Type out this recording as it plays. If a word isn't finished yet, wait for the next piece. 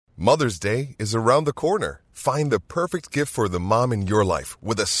Mother's Day is around the corner. Find the perfect gift for the mom in your life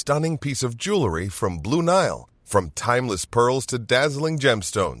with a stunning piece of jewelry from Blue Nile. From timeless pearls to dazzling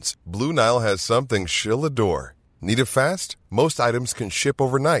gemstones, Blue Nile has something she'll adore. Need it fast? Most items can ship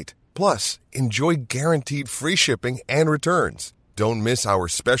overnight. Plus, enjoy guaranteed free shipping and returns. Don't miss our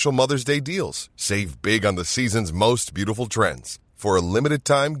special Mother's Day deals. Save big on the season's most beautiful trends. For a limited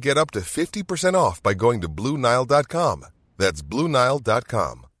time, get up to 50% off by going to BlueNile.com. That's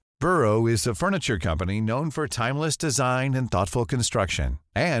BlueNile.com. Burrow is a furniture company known for timeless design and thoughtful construction,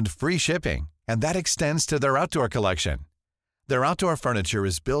 and free shipping, and that extends to their outdoor collection. Their outdoor furniture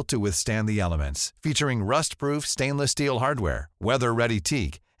is built to withstand the elements, featuring rust-proof stainless steel hardware, weather-ready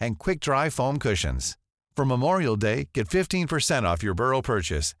teak, and quick-dry foam cushions. For Memorial Day, get 15% off your Burrow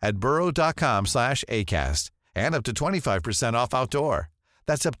purchase at burrow.com/ACAST, and up to 25% off outdoor.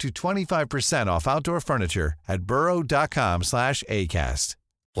 That's up to 25% off outdoor furniture at burrow.com/ACAST.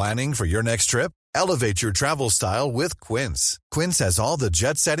 Planning for your next trip? Elevate your travel style with Quince. Quince has all the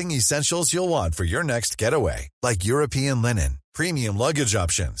jet-setting essentials you'll want for your next getaway, like European linen, premium luggage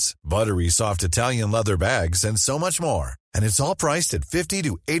options, buttery soft Italian leather bags, and so much more. And it's all priced at 50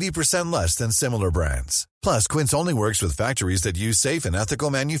 to 80% less than similar brands. Plus, Quince only works with factories that use safe and ethical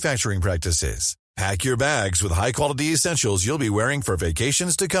manufacturing practices. Pack your bags with high-quality essentials you'll be wearing for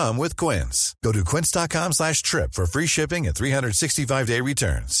vacations to come with Quince. Go to quince.com/trip for free shipping and 365-day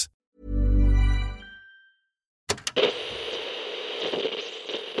returns.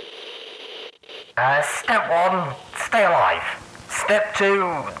 Step 1, stay alive. Step 2,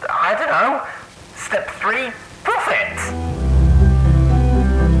 I don't know. Step 3, profit.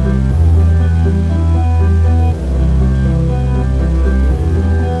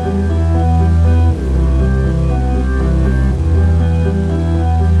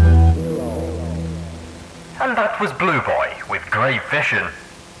 And that was Blue Boy with Grave Vision.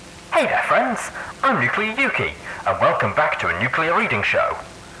 Hey there friends, I'm Nuclear Yuki, and welcome back to a nuclear reading show.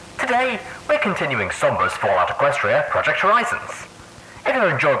 Today, we're continuing Sombra's Fallout Equestria Project Horizons. If you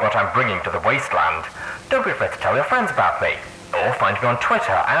enjoyed what I'm bringing to the wasteland, don't be afraid to tell your friends about me, or find me on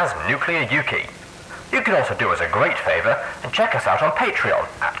Twitter as Nuclear Yuki. You can also do us a great favour and check us out on Patreon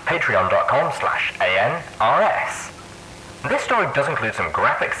at patreon.com/ANRS. This story does include some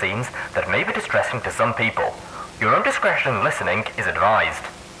graphic scenes that may be distressing to some people. Your own discretion in listening is advised.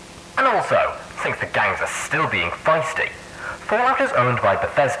 And also, since the gangs are still being feisty, Fallout is owned by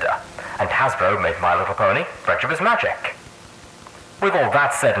Bethesda, and Hasbro made My Little Pony, Friendship is Magic. With all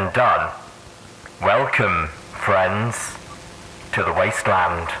that said and done, welcome, friends, to the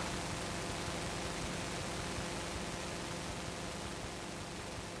wasteland.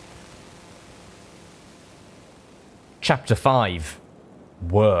 Chapter 5.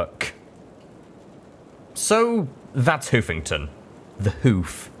 Work. So, that's Hoofington. The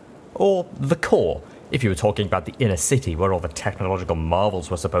Hoof. Or the Core, if you were talking about the inner city where all the technological marvels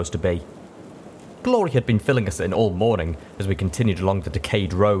were supposed to be. Glory had been filling us in all morning as we continued along the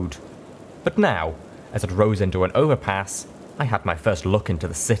decayed road. But now, as it rose into an overpass, I had my first look into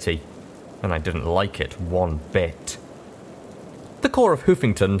the city, and I didn't like it one bit. The core of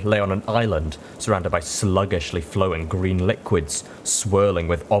Hoofington lay on an island surrounded by sluggishly flowing green liquids, swirling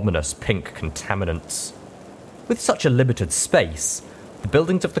with ominous pink contaminants. With such a limited space, the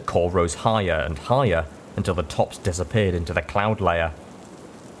buildings of the core rose higher and higher until the tops disappeared into the cloud layer.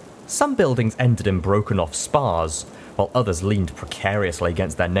 Some buildings ended in broken-off spars, while others leaned precariously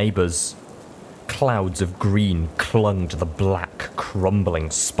against their neighbours. Clouds of green clung to the black, crumbling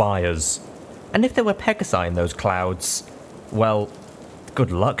spires, and if there were Pegasi in those clouds, well,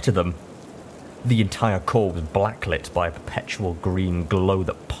 good luck to them. The entire core was blacklit by a perpetual green glow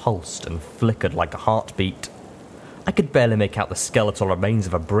that pulsed and flickered like a heartbeat. I could barely make out the skeletal remains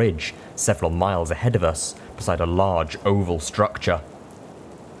of a bridge several miles ahead of us, beside a large oval structure.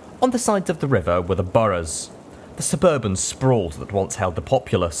 On the sides of the river were the boroughs, the suburban sprawls that once held the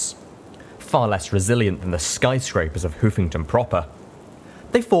populace, far less resilient than the skyscrapers of Hoofington proper.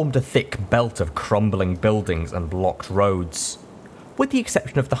 They formed a thick belt of crumbling buildings and blocked roads. With the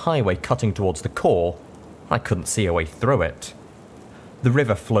exception of the highway cutting towards the core, I couldn't see a way through it. The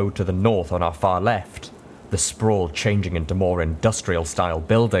river flowed to the north on our far left, the sprawl changing into more industrial-style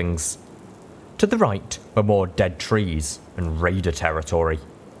buildings. To the right were more dead trees and raider territory.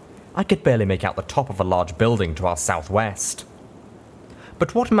 I could barely make out the top of a large building to our southwest.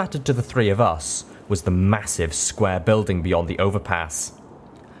 But what mattered to the three of us was the massive square building beyond the overpass.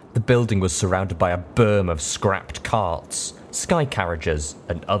 The building was surrounded by a berm of scrapped carts, sky carriages,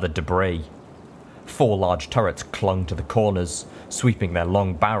 and other debris. 4 large turrets clung to the corners, sweeping their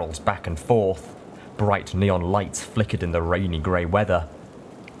long barrels back and forth. Bright neon lights flickered in the rainy grey weather.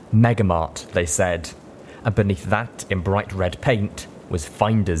 Megamart, they said, and beneath that, in bright red paint, was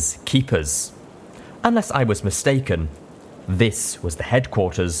Finders Keepers. Unless I was mistaken, this was the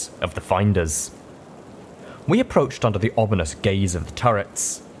headquarters of the Finders. We approached under the ominous gaze of the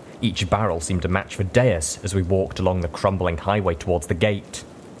turrets. Each barrel seemed a match for Deus as we walked along the crumbling highway towards the gate.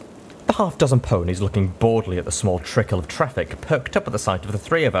 The half-dozen ponies looking boredly at the small trickle of traffic perked up at the sight of the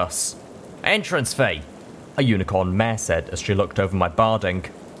three of us. "Entrance fee," a unicorn mare said as she looked over my barding.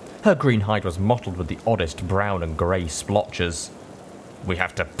 Her green hide was mottled with the oddest brown and grey splotches. "We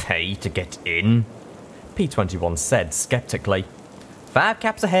have to pay to get in?" P21 said sceptically. 5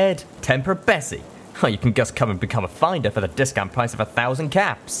 caps ahead, 10 per Bessie. Or you can just come and become a finder for the discount price of 1,000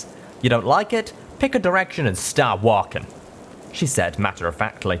 caps. You don't like it? Pick a direction and start walking, she said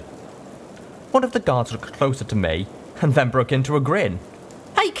matter-of-factly. One of the guards looked closer to me and then broke into a grin.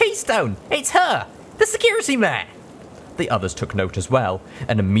 "Hey, Keystone, it's her, the security man." The others took note as well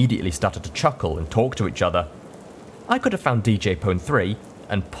and immediately started to chuckle and talk to each other. I could have found DJ Pone 3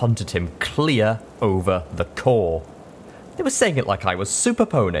 and punted him clear over the core. They were saying it like I was Super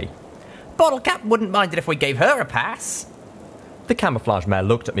Pony. "Bottlecap wouldn't mind it if we gave her a pass." The camouflage mare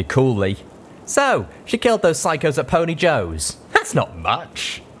looked at me coolly. "So, she killed those psychos at Pony Joe's. That's not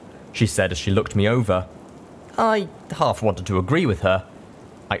much," she said as she looked me over. I half wanted to agree with her.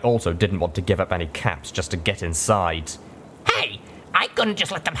 I also didn't want to give up any caps just to get inside. "Hey, I couldn't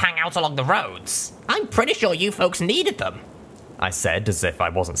just let them hang out along the roads. I'm pretty sure you folks needed them," I said as if I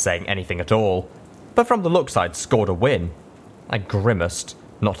wasn't saying anything at all. But from the looks I'd scored a win. I grimaced,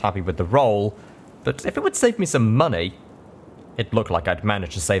 not happy with the roll, but if it would save me some money... It looked like I'd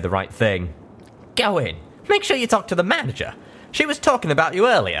managed to say the right thing. "Go in. Make sure you talk to the manager. She was talking about you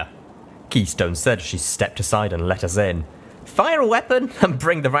earlier," Keystone said as she stepped aside and let us in. "Fire a weapon and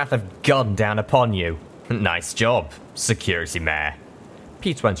bring the wrath of God down upon you." "Nice job, security mare,"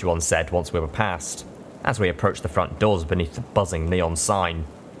 P21 said once we were past, as we approached the front doors beneath the buzzing neon sign.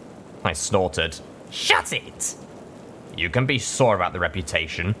 I snorted. "Shut it!" "You can be sore about the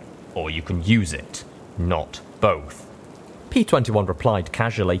reputation, or you can use it. Not both," P21 replied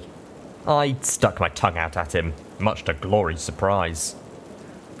casually. I stuck my tongue out at him, much to Glory's surprise.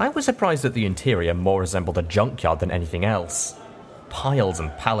 I was surprised that the interior more resembled a junkyard than anything else. Piles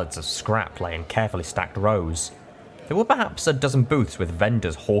and pallets of scrap lay in carefully stacked rows. There were perhaps a dozen booths with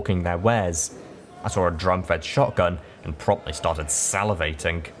vendors hawking their wares. I saw a drum-fed shotgun and promptly started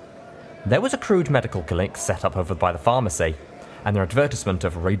salivating. There was a crude medical clinic set up over by the pharmacy, and their advertisement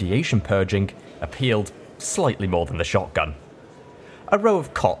of radiation purging appealed slightly more than the shotgun. A row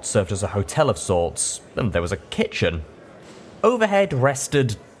of cots served as a hotel of sorts, and there was a kitchen. Overhead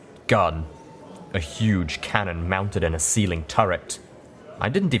rested gun, a huge cannon mounted in a ceiling turret. I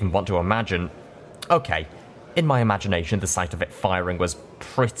didn't even want to imagine... Okay, in my imagination the sight of it firing was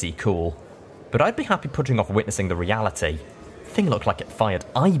pretty cool, but I'd be happy putting off witnessing the reality. The thing looked like it fired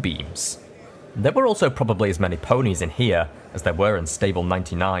I-beams. There were also probably as many ponies in here as there were in Stable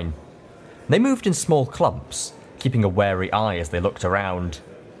 99. They moved in small clumps, keeping a wary eye as they looked around.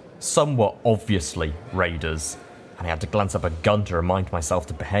 Some were obviously raiders, and I had to glance up a gun to remind myself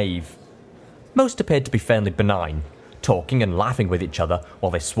to behave. Most appeared to be fairly benign, talking and laughing with each other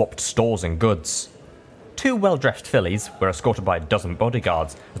while they swapped stores and goods. 2 well-dressed fillies were escorted by a dozen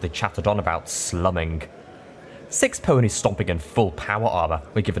bodyguards as they chattered on about slumming. 6 ponies stomping in full power armour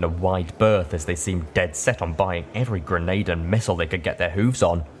were given a wide berth as they seemed dead set on buying every grenade and missile they could get their hooves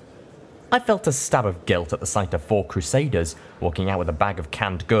on. I felt a stab of guilt at the sight of 4 crusaders walking out with a bag of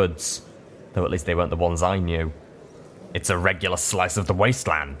canned goods, though at least they weren't the ones I knew. "It's a regular slice of the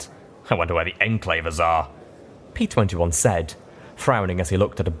wasteland. I wonder where the enclavers are," P21 said, frowning as he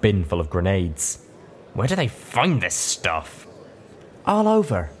looked at a bin full of grenades. "Where do they find this stuff?" "All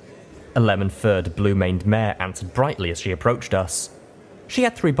over," a lemon-furred, blue-maned mare answered brightly as she approached us. She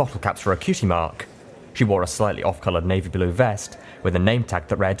had 3 bottle caps for a cutie mark. She wore a slightly off-coloured navy blue vest with a name tag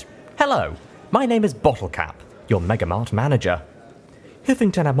that read, "Hello, my name is Bottlecap, your Megamart manager.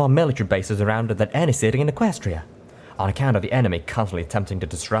 Huffington have more military bases around it than any city in Equestria, on account of the enemy constantly attempting to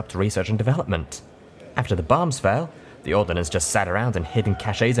disrupt research and development. After the bombs fell, the ordnance just sat around in hidden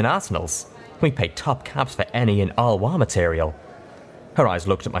caches and arsenals. We paid top caps for any and all war material." Her eyes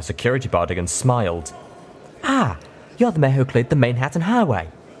looked at my security bodyguard and smiled. "Ah, you're the mare who cleared the Manhattan Highway."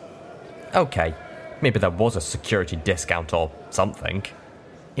 Okay, maybe there was a security discount or something.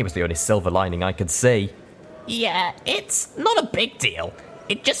 It was the only silver lining I could see. "Yeah, it's not a big deal.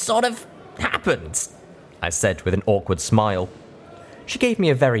 It just sort of happened," I said with an awkward smile. She gave me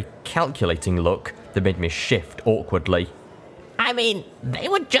a very calculating look that made me shift awkwardly. "I mean, they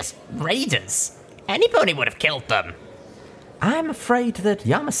were just raiders. Any pony would have killed them." I'm afraid that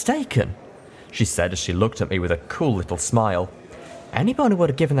you're mistaken, she said as she looked at me with a cool little smile. Any pony would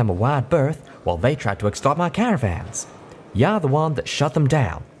have given them a wide berth while they tried to extort my caravans. You're the one that shut them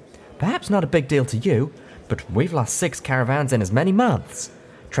down. Perhaps not a big deal to you, but we've lost 6 caravans in as many months.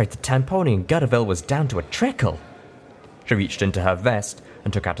 Trade to Tamponi and Gutterville was down to a trickle. She reached into her vest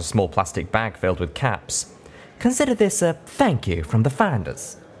and took out a small plastic bag filled with caps. Consider this a thank you from the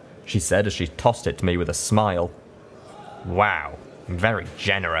founders, she said as she tossed it to me with a smile. Wow, very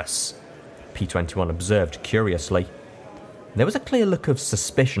generous, P21 observed curiously. There was a clear look of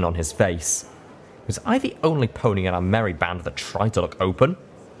suspicion on his face. Was I the only pony in our merry band that tried to look open?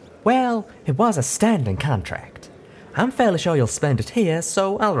 Well, it was a standing contract. I'm fairly sure you'll spend it here,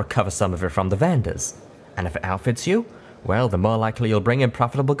 so I'll recover some of it from the vendors. And if it outfits you, well, the more likely you'll bring in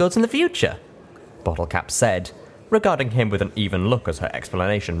profitable goods in the future, Bottlecap said, regarding him with an even look as her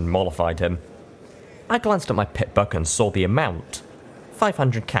explanation mollified him. I glanced at my pit book and saw the amount.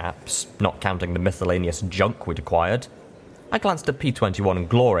 500 caps, not counting the miscellaneous junk we'd acquired. I glanced at P21 and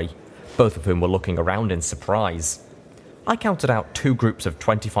Glory, both of whom were looking around in surprise. I counted out 2 groups of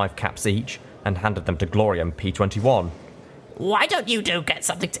 25 caps each and handed them to Glory and P21. Why don't you get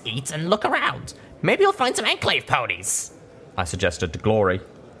something to eat and look around? Maybe you'll find some Enclave ponies, I suggested to Glory.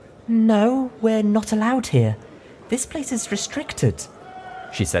 No, we're not allowed here. This place is restricted,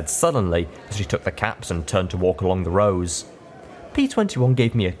 she said sullenly as she took the caps and turned to walk along the rows. P21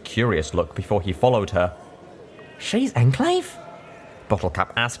 gave me a curious look before he followed her. She's Enclave?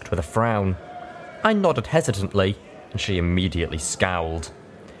 Bottlecap asked with a frown. I nodded hesitantly, and she immediately scowled.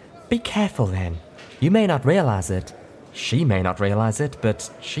 Be careful then. You may not realize it. She may not realize it, but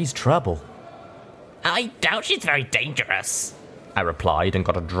she's trouble. I doubt she's very dangerous, I replied and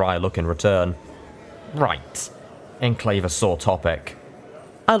got a dry look in return. Right. Enclave a sore topic.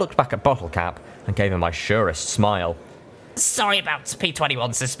 I looked back at Bottlecap and gave him my surest smile. Sorry about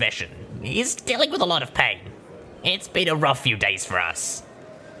P21's suspicion. He's dealing with a lot of pain. It's been a rough few days for us.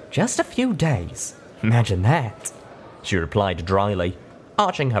 Just a few days? Imagine that, she replied dryly,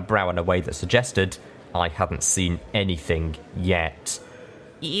 arching her brow in a way that suggested I hadn't seen anything yet.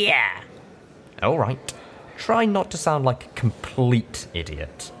 Yeah. All right. Try not to sound like a complete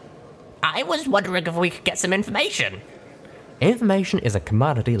idiot. I was wondering if we could get some information. Information is a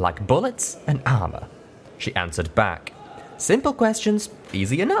commodity like bullets and armor, she answered back. Simple questions,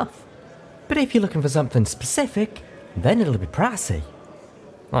 easy enough. But if you're looking for something specific, then it'll be pricey.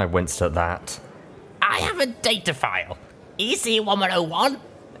 I winced at that. I have a data file. EC1101.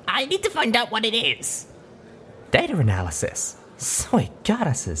 I need to find out what it is. Data analysis? Sweet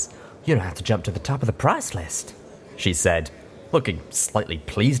goddesses. You don't have to jump to the top of the price list, she said, looking slightly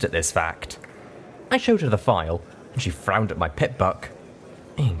pleased at this fact. I showed her the file, and she frowned at my pit book.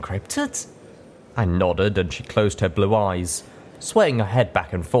 Encrypted? I nodded, and she closed her blue eyes, swaying her head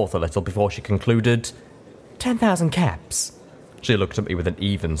back and forth a little before she concluded, 10,000 caps. She looked at me with an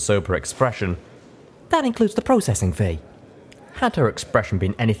even, sober expression. That includes the processing fee. Had her expression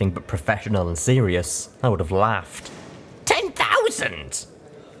been anything but professional and serious, I would have laughed. 10,000?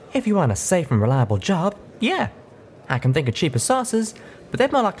 If you want a safe and reliable job, yeah. I can think of cheaper sources, but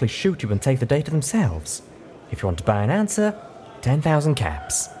they'd more likely shoot you and take the data themselves. If you want to buy an answer, 10,000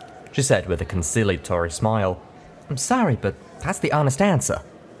 caps, she said with a conciliatory smile. I'm sorry, but that's the honest answer.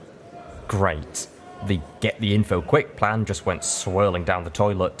 Great. The get the info quick plan just went swirling down the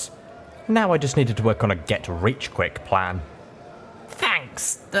toilet. Now I just needed to work on a get rich quick plan.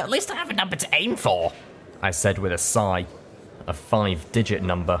 Thanks. At least I have a number to aim for, I said with a sigh. A 5-digit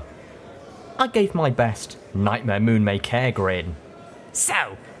number. I gave my best Nightmare Moon May Care grin.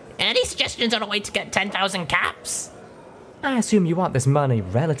 So, any suggestions on a way to get 10,000 caps? I assume you want this money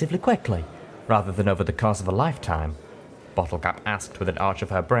relatively quickly, rather than over the course of a lifetime, Bottlecap asked with an arch of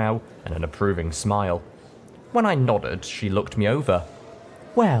her brow and an approving smile. When I nodded, she looked me over.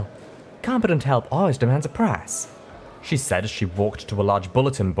 Well, competent help always demands a price, she said as she walked to a large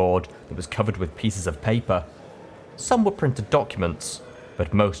bulletin board that was covered with pieces of paper. Some were printed documents,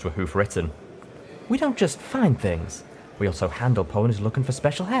 but most were hoof-written. We don't just find things, we also handle ponies looking for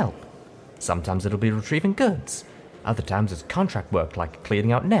special help. Sometimes it'll be retrieving goods, other times it's contract work like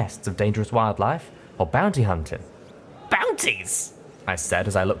cleaning out nests of dangerous wildlife or bounty hunting. Bounties? I said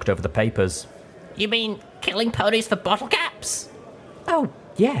as I looked over the papers. You mean killing ponies for bottle caps? Oh,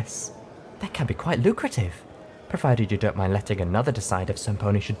 yes. That can be quite lucrative, provided you don't mind letting another decide if some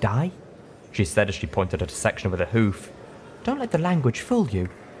pony should die, she said as she pointed at a section with a hoof. Don't let the language fool you.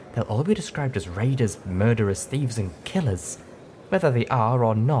 They'll all be described as raiders, murderers, thieves, and killers. Whether they are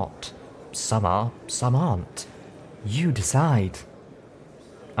or not. Some are, some aren't. You decide.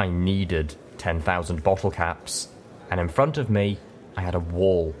 I needed 10,000 bottle caps. and in front of me, I had a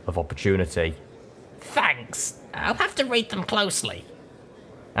wall of opportunity. Thanks. I'll have to read them closely.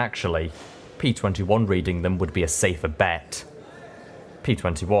 Actually, P21 reading them would be a safer bet.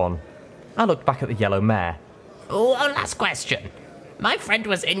 P21. I looked back at the yellow mare. Oh, last question. My friend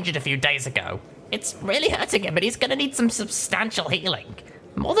was injured a few days ago. It's really hurting him, and he's going to need some substantial healing.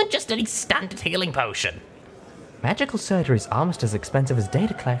 More than just any standard healing potion. Magical surgery is almost as expensive as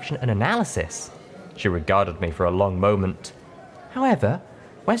data collection and analysis. She regarded me for a long moment. However,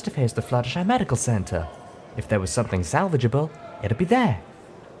 west of here is the Fluttershy Medical Centre. If there was something salvageable, it'd be there.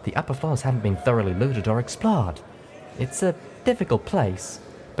 The upper floors haven't been thoroughly looted or explored. It's a difficult place,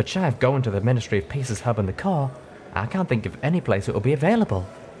 but shy of going to the Ministry of Peace's hub in the car, I can't think of any place it will be available.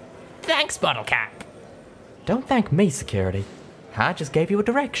 Thanks, Bottle Cap. Don't thank me, security. I just gave you a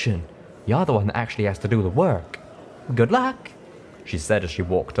direction. You're the one that actually has to do the work. Good luck, she said as she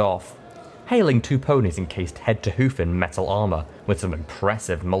walked off, hailing two ponies encased head to hoof in metal armour with some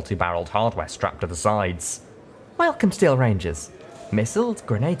impressive multi-barreled hardware strapped to the sides. Welcome, Steel Rangers. Missiles,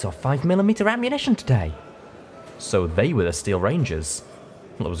 grenades or 5mm ammunition today. So they were the Steel Rangers.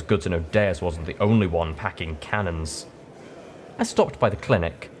 Well, it was good to know Dares wasn't the only one packing cannons. I stopped by the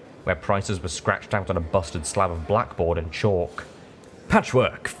clinic, where prices were scratched out on a busted slab of blackboard and chalk.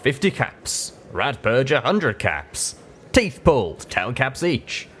 Patchwork, 50 caps. Rat purge, 100 caps. Teeth pulled, 10 caps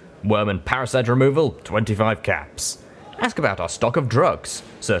each. Worm and parasite removal, 25 caps. Ask about our stock of drugs,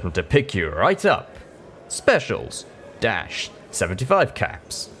 certain to pick you right up. Specials, dash, 75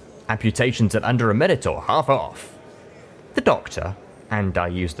 caps. Amputations in under a minute or half off. The doctor, and I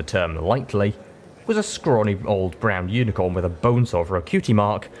use the term lightly, was a scrawny old brown unicorn with a bone saw for a cutie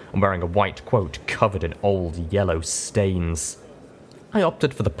mark and wearing a white coat covered in old yellow stains. I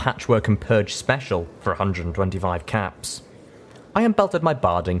opted for the patchwork and purge special for 125 caps. I unbelted my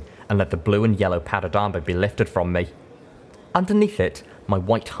barding and let the blue and yellow padded armor be lifted from me. Underneath it, my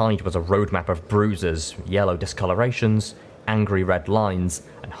white hide was a roadmap of bruises, yellow discolorations, angry red lines,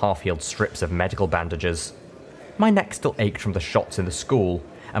 and half-healed strips of medical bandages. My neck still ached from the shots in the school,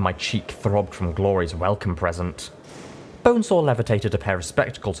 and my cheek throbbed from Glory's welcome present. Bonesaw levitated a pair of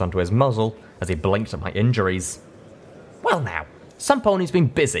spectacles onto his muzzle as he blinked at my injuries. Well now, some pony's been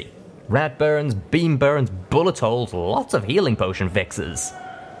busy. Rad burns, beam burns, bullet holes, lots of healing potion fixes.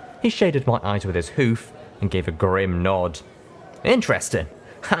 He shaded my eyes with his hoof and gave a grim nod. Interesting.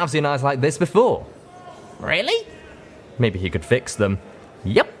 I've seen eyes like this before. Really? Maybe he could fix them.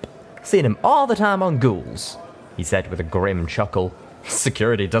 Yep, seen him all the time on ghouls, he said with a grim chuckle.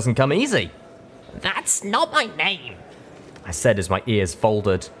 Security doesn't come easy. That's not my name, I said as my ears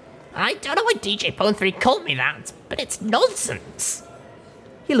folded. I don't know why DJ Pone 3 called me that, but it's nonsense.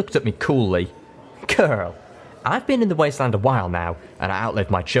 He looked at me coolly. Girl, I've been in the wasteland a while now, and I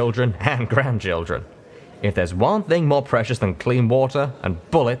outlived my children and grandchildren. If there's one thing more precious than clean water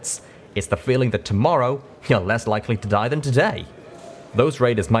and bullets, it's the feeling that tomorrow you're less likely to die than today. Those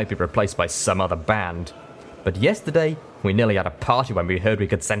raiders might be replaced by some other band, but yesterday we nearly had a party when we heard we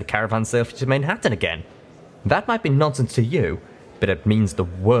could send caravan safely to Manhattan again. That might be nonsense to you, but it means the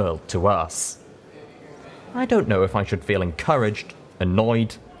world to us. I don't know if I should feel encouraged,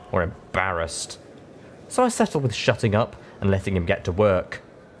 annoyed, or embarrassed. So I settled with shutting up and letting him get to work.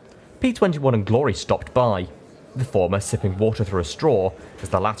 P21 and Glory stopped by, the former sipping water through a straw as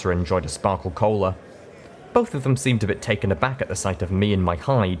the latter enjoyed a sparkle cola. Both of them seemed a bit taken aback at the sight of me in my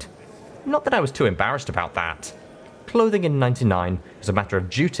hide. Not that I was too embarrassed about that. Clothing in 99 was a matter of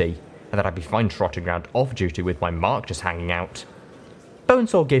duty, and that I'd be fine trotting around off-duty with my mark just hanging out.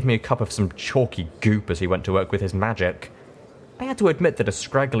 Bonesaw gave me a cup of some chalky goop as he went to work with his magic. I had to admit that as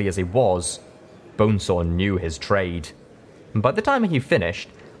scraggly as he was, Bonesaw knew his trade. And by the time he finished,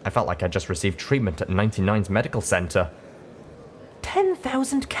 I felt like I'd just received treatment at 99's medical centre.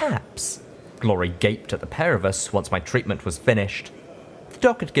 10,000 caps! Glory gaped at the pair of us once my treatment was finished. The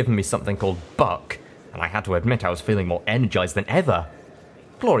doc had given me something called Buck, and I had to admit I was feeling more energised than ever.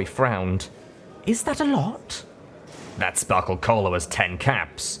 Glory frowned. Is that a lot? That sparkle cola was 10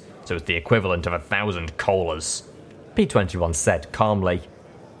 caps, so it's the equivalent of 1,000 colas, P21 said calmly.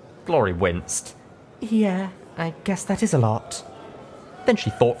 Glory winced. Yeah, I guess that is a lot. Then she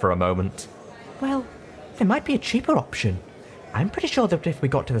thought for a moment. Well, there might be a cheaper option. I'm pretty sure that if we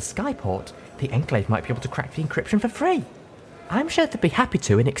got to the Skyport, the Enclave might be able to crack the encryption for free. I'm sure they'd be happy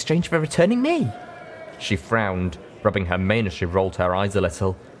to in exchange for returning me. She frowned, rubbing her mane as she rolled her eyes a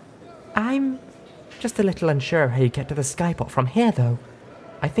little. I'm just a little unsure of how you get to the Skyport from here, though.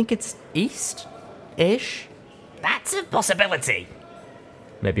 I think it's east-ish? That's a possibility.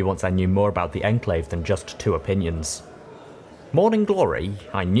 Maybe once I knew more about the Enclave than just two opinions. Morning Glory,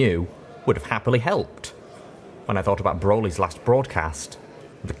 I knew, would have happily helped. when I thought about Broly's last broadcast,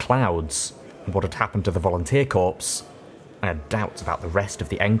 the clouds, and what had happened to the volunteer corps. I had doubts about the rest of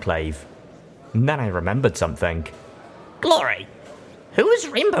the Enclave. And then I remembered something. Glory, who is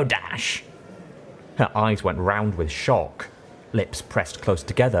Rainbow Dash? Her eyes went round with shock, lips pressed close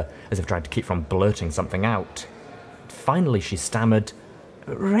together as if trying to keep from blurting something out. Finally she stammered,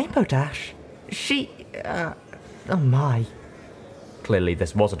 "Rainbow Dash? Oh my." Clearly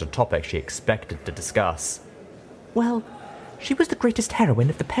this wasn't a topic she expected to discuss. "Well, she was the greatest heroine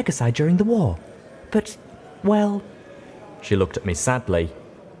of the Pegasi during the war. But, well..." She looked at me sadly.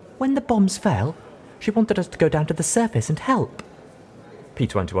 "When the bombs fell, she wanted us to go down to the surface and help."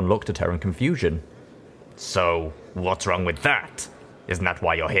 P21 looked at her in confusion. "So, what's wrong with that? Isn't that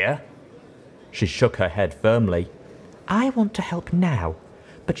why you're here?" She shook her head firmly. "I want to help now,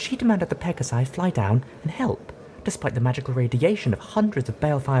 but she demanded the Pegasi fly down and help, despite the magical radiation of hundreds of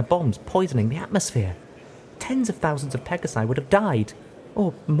balefire bombs poisoning the atmosphere. Tens of thousands of Pegasi would have died,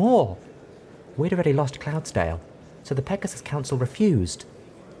 or more. We'd already lost Cloudsdale, so the Pegasus Council refused.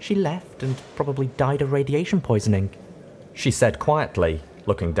 She left and probably died of radiation poisoning," she said quietly,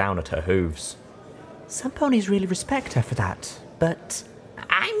 looking down at her hooves. "Some ponies really respect her for that, but..."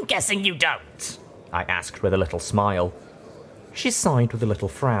 I'm guessing you don't. I asked with a little smile. She sighed with a little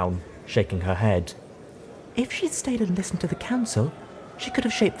frown, shaking her head. "If she'd stayed and listened to the council, she could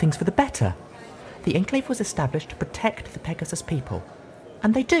have shaped things for the better. The Enclave was established to protect the Pegasus people.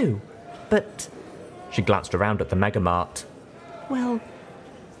 And they do, but..." She glanced around at the Megamart. "Well,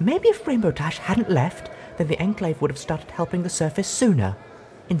 maybe if Rainbow Dash hadn't left, then the Enclave would have started helping the surface sooner.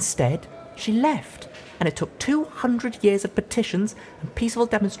 Instead, she left, and it took 200 years of petitions and peaceful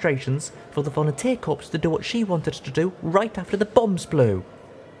demonstrations for the Volunteer Corps to do what she wanted to do right after the bombs blew."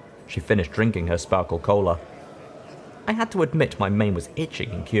 She finished drinking her sparkle cola. I had to admit my mane was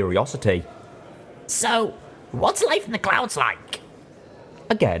itching in curiosity. So, what's life in the clouds like?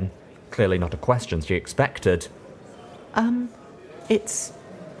 Again, clearly not a question she expected. It's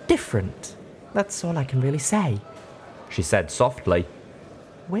different. That's all I can really say," she said softly.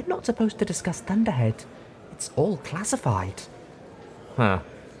 "We're not supposed to discuss Thunderhead. It's all classified." Huh.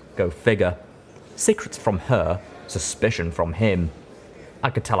 Go figure. Secrets from her, suspicion from him. I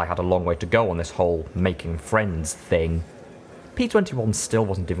could tell I had a long way to go on this whole making friends thing. P21 still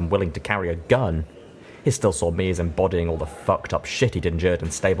wasn't even willing to carry a gun. He still saw me as embodying all the fucked up shit he'd endured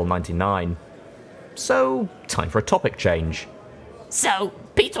in Stable 99. So, time for a topic change. So,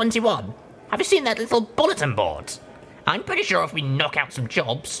 P21, have you seen that little bulletin board? I'm pretty sure if we knock out some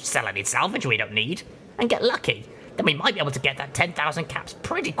jobs, sell any salvage we don't need, and get lucky, then we might be able to get that 10,000 caps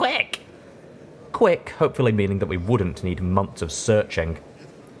pretty quick. Quick, hopefully meaning that we wouldn't need months of searching.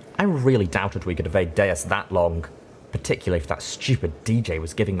 I really doubted we could evade Deus that long, particularly if that stupid DJ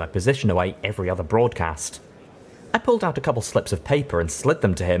was giving my position away every other broadcast. I pulled out a couple slips of paper and slid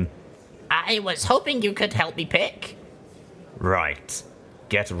them to him. I was hoping you could help me pick. "Right.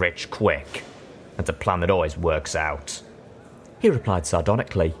 Get rich quick. That's a plan that always works out," he replied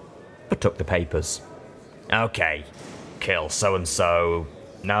sardonically, but took the papers. "Okay. Kill so-and-so.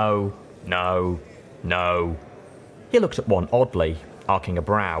 No. He looked at one oddly, arcing a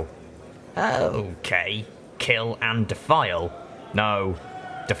brow. "Okay. Kill and defile. No.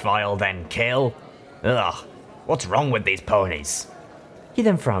 Defile then kill. Ugh. What's wrong with these ponies?" He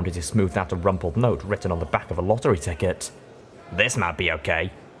then frowned as he smoothed out a rumpled note written on the back of a lottery ticket. "This might be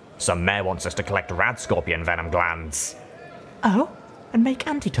okay. Some mayor wants us to collect rad scorpion venom glands." "Oh? And make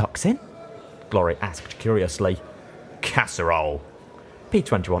antitoxin?" Glory asked curiously. "Casserole,"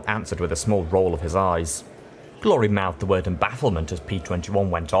 P21 answered with a small roll of his eyes. Glory mouthed the word in bafflement as P21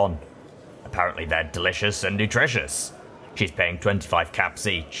 went on. "Apparently they're delicious and nutritious. She's paying 25 caps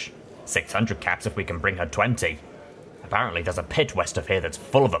each. 600 caps if we can bring her 20. Apparently there's a pit west of here that's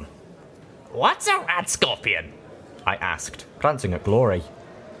full of them." What's a rad scorpion? I asked, glancing at Glory.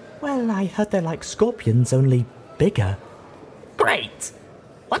 "Well, I heard they're like scorpions, only bigger." Great!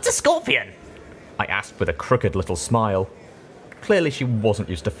 What's a scorpion? I asked with a crooked little smile. Clearly she wasn't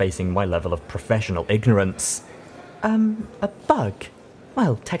used to facing my level of professional ignorance. A bug.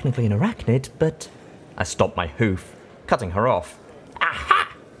 Well, technically an arachnid, but..." I stomped my hoof, cutting her off. Aha!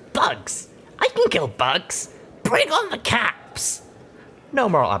 Bugs! I can kill bugs! Bring on the caps! No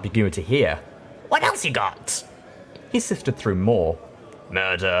moral ambiguity here. What else you got? He sifted through more.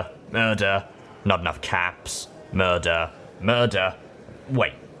 Murder, not enough caps, murder.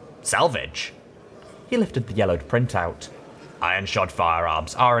 Wait, salvage? He lifted the yellowed printout. Iron Shod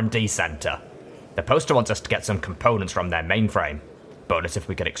Firearms R&D Center. The poster wants us to get some components from their mainframe. Bonus if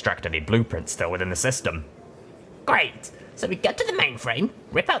we could extract any blueprints still within the system. Great! So we get to the mainframe,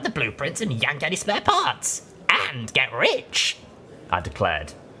 rip out the blueprints and yank any spare parts. And get rich, I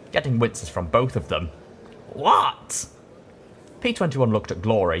declared, getting winces from both of them. What? P21 looked at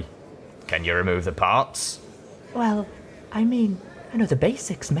Glory. Can you remove the parts? Well, I mean, I know the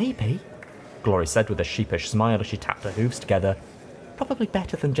basics, maybe. Glory said with a sheepish smile as she tapped her hooves together. Probably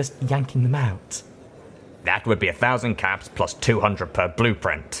better than just yanking them out. That would be 1,000 caps plus 200 per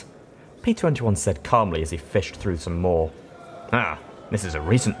blueprint, P21 said calmly as he fished through some more. This is a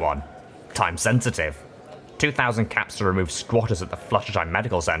recent one. Time sensitive. 2,000 caps to remove squatters at the Fluttershy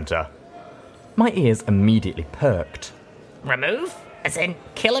Medical Centre. My ears immediately perked. Remove? As in,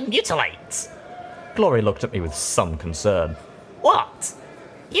 kill and mutilate? Glory looked at me with some concern. What?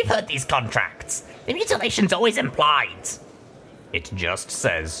 You've heard these contracts. The mutilation's always implied. It just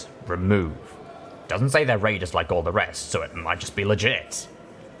says remove. Doesn't say they're raiders like all the rest, so it might just be legit.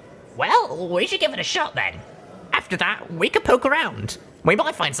 Well, we should give it a shot then. After that, we could poke around. We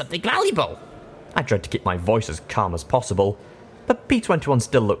might find something valuable. I tried to keep my voice as calm as possible, but P21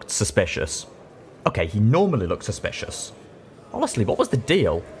 still looked suspicious. Okay, he normally looks suspicious. Honestly, what was the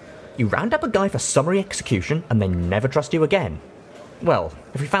deal? You round up a guy for summary execution and they never trust you again. Well,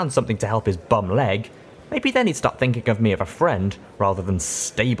 if we found something to help his bum leg, maybe then he'd start thinking of me as a friend rather than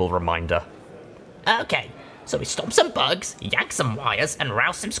stable reminder. Okay, so we stomp some bugs, yank some wires, and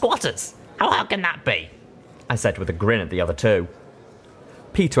rouse some squatters. How hard can that be? I said with a grin at the other two.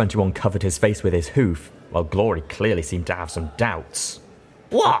 P21 covered his face with his hoof, while Glory clearly seemed to have some doubts.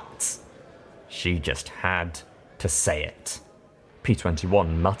 What? She just had to say it.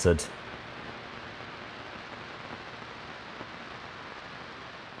 P21 muttered.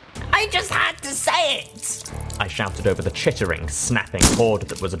 I just had to say it! I shouted over the chittering, snapping horde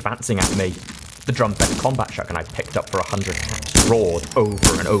that was advancing at me. The drum-fed combat shotgun I picked up for 100 caps roared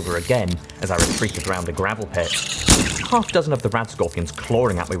over and over again as I retreated round the gravel pit. Half a dozen of the rad scorpions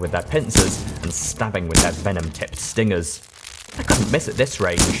clawing at me with their pincers and stabbing with their venom-tipped stingers. I couldn't miss at this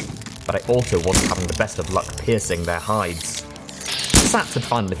range, but I also wasn't having the best of luck piercing their hides. Sats had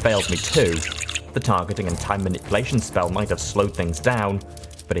finally failed me too. The targeting and time manipulation spell might have slowed things down,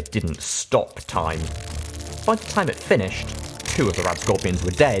 but it didn't stop time. By the time it finished, 2 of the rad scorpions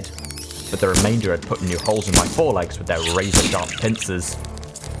were dead, but the remainder had put new holes in my forelegs with their razor-sharp pincers.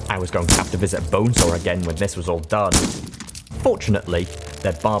 I was going to have to visit Bonesaw again when this was all done. Fortunately,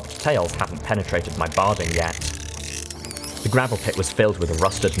 their barbed tails hadn't penetrated my barding yet. The gravel pit was filled with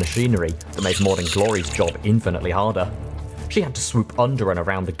rusted machinery that made Morning Glory's job infinitely harder. She had to swoop under and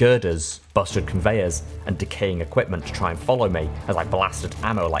around the girders, busted conveyors, and decaying equipment to try and follow me as I blasted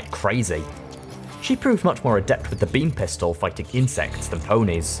ammo like crazy. She proved much more adept with the beam pistol fighting insects than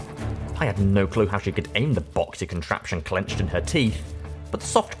ponies. I had no clue how she could aim the boxy contraption clenched in her teeth, but the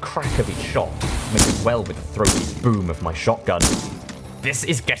soft crack of each shot mixed well with the throaty boom of my shotgun. This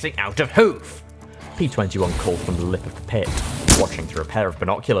is getting out of hoof! P21 called from the lip of the pit, watching through a pair of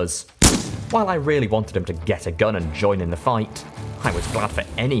binoculars. While I really wanted him to get a gun and join in the fight, I was glad for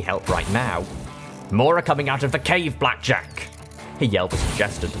any help right now. More are coming out of the cave, Blackjack! He yelled as he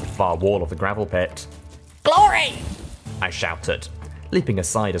gestured to the far wall of the gravel pit. Glory! I shouted, leaping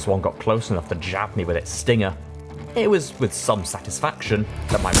aside as one got close enough to jab me with its stinger. It was with some satisfaction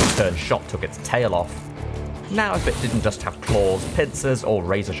that my return shot took its tail off. Now if it didn't just have claws, pincers, or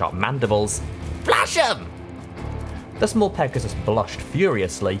razor-sharp mandibles, flash 'em! The small Pegasus blushed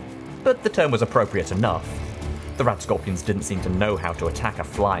furiously, but the term was appropriate enough. The rad scorpions didn't seem to know how to attack a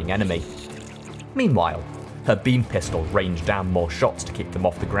flying enemy. Meanwhile, her beam pistol rained down more shots to keep them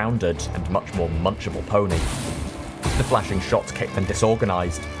off the grounded and much more munchable pony. The flashing shots kept them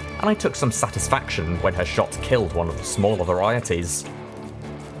disorganised, and I took some satisfaction when her shots killed one of the smaller varieties.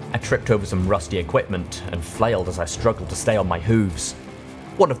 I tripped over some rusty equipment and flailed as I struggled to stay on my hooves.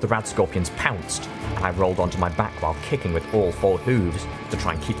 One of the rad scorpions pounced, and I rolled onto my back while kicking with all 4 hooves to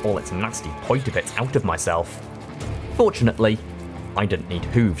try and keep all its nasty pointy bits out of myself. Fortunately, I didn't need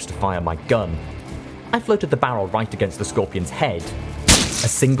hooves to fire my gun. I floated the barrel right against the scorpion's head. A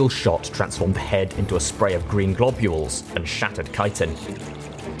single shot transformed the head into a spray of green globules and shattered chitin.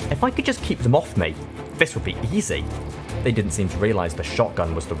 If I could just keep them off me, this would be easy. They didn't seem to realise the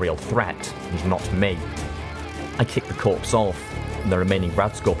shotgun was the real threat, and not me. I kicked the corpse off, and the remaining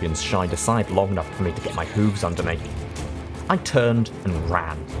rad scorpions shied aside long enough for me to get my hooves under me. I turned and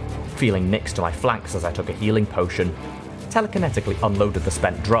ran, feeling nicks to my flanks as I took a healing potion, telekinetically unloaded the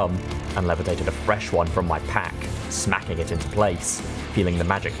spent drum, and levitated a fresh one from my pack, smacking it into place, feeling the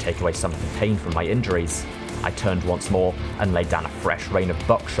magic take away some of the pain from my injuries. I turned once more and laid down a fresh rain of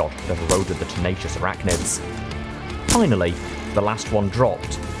buckshot that eroded the tenacious arachnids. Finally, the last one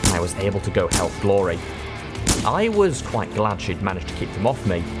dropped, and I was able to go help Glory. I was quite glad she'd managed to keep them off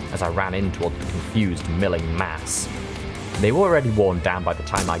me as I ran in toward the confused milling mass. They were already worn down by the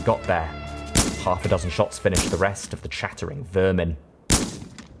time I got there. Half a dozen shots finished the rest of the chattering vermin.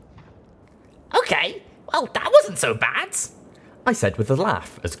 Okay, well, that wasn't so bad. I said with a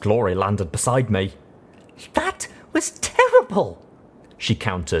laugh as Glory landed beside me. That was terrible, she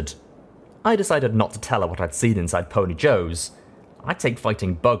countered. I decided not to tell her what I'd seen inside Pony Joe's. I'd take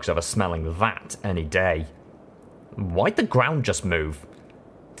fighting bugs over smelling that any day. Why'd the ground just move?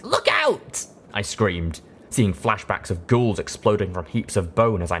 Look out! I screamed, seeing flashbacks of ghouls exploding from heaps of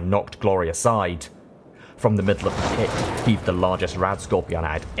bone as I knocked Glory aside. From the middle of the pit heaved the largest rad scorpion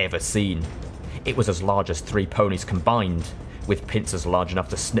I had ever seen. It was as large as 3 ponies combined, with pincers large enough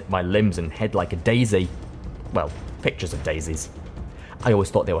to snip my limbs and head like a daisy. Well, pictures of daisies. I always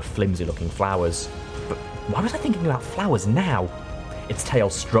thought they were flimsy-looking flowers. But why was I thinking about flowers now? Its tail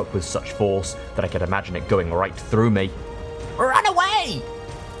struck with such force that I could imagine it going right through me. Run away!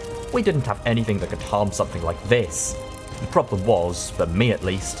 We didn't have anything that could harm something like this. The problem was, for me at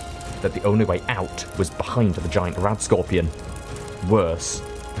least, that the only way out was behind the giant rad scorpion. Worse,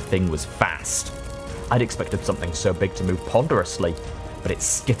 the thing was fast. I'd expected something so big to move ponderously, but it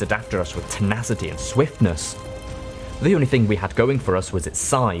skittered after us with tenacity and swiftness. The only thing we had going for us was its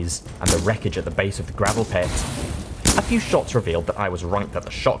size and the wreckage at the base of the gravel pit. A few shots revealed that I was right that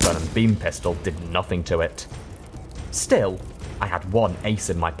the shotgun and beam pistol did nothing to it. Still, I had one ace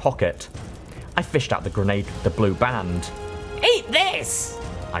in my pocket. I fished out the grenade with the blue band. Eat this!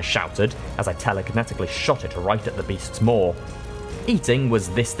 I shouted as I telekinetically shot it right at the beast's maw. Eating was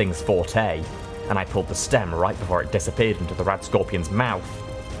this thing's forte, and I pulled the stem right before it disappeared into the rad scorpion's mouth.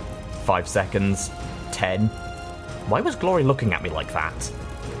 5 seconds. 10. Why was Glory looking at me like that?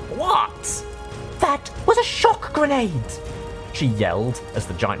 What? That was a shock grenade, she yelled as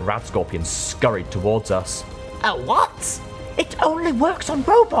the giant rad scorpion scurried towards us. A what? It only works on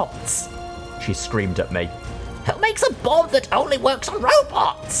robots, she screamed at me. Who makes a bomb that only works on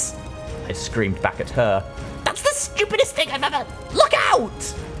robots? I screamed back at her. That's the stupidest thing I've ever... Look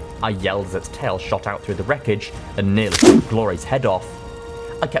out! I yelled as its tail shot out through the wreckage and nearly took Glory's head off.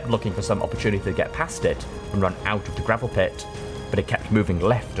 I kept looking for some opportunity to get past it and run out of the gravel pit, but it kept moving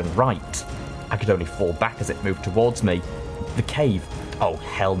left and right. I could only fall back as it moved towards me. The cave. Oh,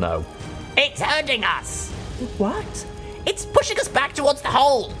 hell no. It's hurting us! What? It's pushing us back towards the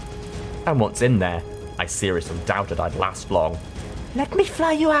hole! And once in there, I seriously doubted I'd last long. Let me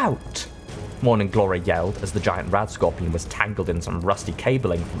fly you out, Morning Glory yelled as the giant rad scorpion was tangled in some rusty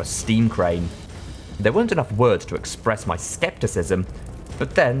cabling from a steam crane. There weren't enough words to express my skepticism,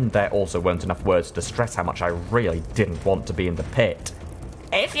 but then there also weren't enough words to stress how much I really didn't want to be in the pit.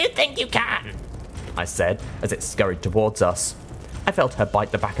 If you think you can, I said as it scurried towards us. I felt her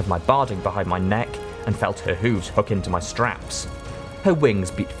bite the back of my barding behind my neck and felt her hooves hook into my straps. Her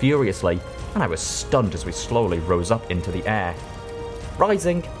wings beat furiously, and I was stunned as we slowly rose up into the air.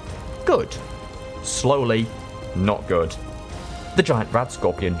 Rising, good. Slowly, not good. The giant rad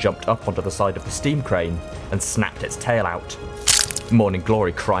scorpion jumped up onto the side of the steam crane and snapped its tail out. Morning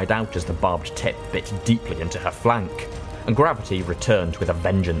Glory cried out as the barbed tip bit deeply into her flank, and gravity returned with a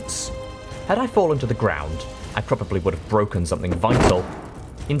vengeance. Had I fallen to the ground, I probably would have broken something vital.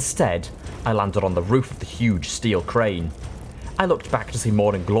 Instead, I landed on the roof of the huge steel crane. I looked back to see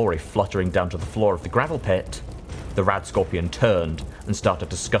Morning Glory fluttering down to the floor of the gravel pit. The rad scorpion turned and started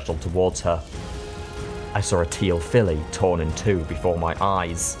to scuttle towards her. I saw a teal filly torn in two before my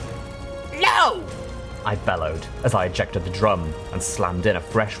eyes. no! I bellowed as I ejected the drum and slammed in a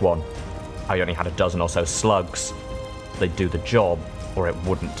fresh one. I only had a dozen or so slugs. They'd do the job, or it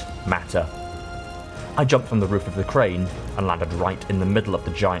wouldn't matter. I jumped from the roof of the crane and landed right in the middle of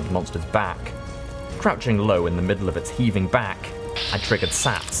the giant monster's back. Crouching low in the middle of its heaving back, I triggered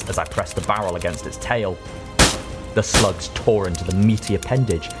SATs as I pressed the barrel against its tail. The slugs tore into the meaty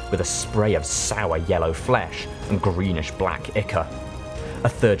appendage with a spray of sour yellow flesh and greenish-black ichor. A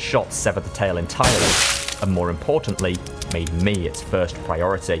third shot severed the tail entirely, and more importantly, made me its first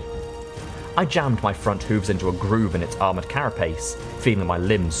priority. I jammed my front hooves into a groove in its armoured carapace, feeling my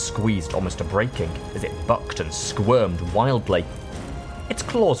limbs squeezed almost to breaking as it bucked and squirmed wildly. Its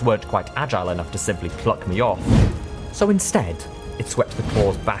claws weren't quite agile enough to simply pluck me off, so instead, it swept the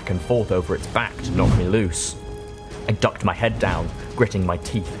claws back and forth over its back to knock me loose. I ducked my head down, gritting my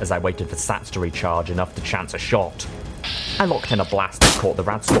teeth as I waited for SATs to recharge enough to chance a shot. I locked in a blast that caught the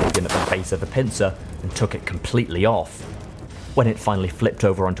rad scorpion at the base of the pincer and took it completely off. When it finally flipped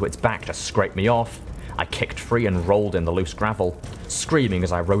over onto its back to scrape me off, I kicked free and rolled in the loose gravel, screaming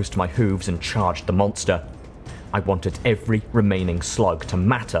as I rose to my hooves and charged the monster. I wanted every remaining slug to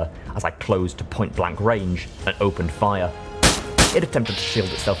matter as I closed to point-blank range and opened fire. It attempted to shield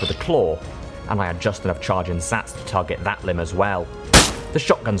itself with a claw, and I had just enough charge in sats to target that limb as well. The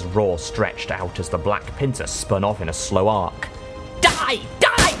shotgun's roar stretched out as the black pincer spun off in a slow arc. Die!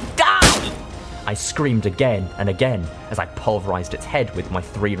 Die! Die! I screamed again and again as I pulverized its head with my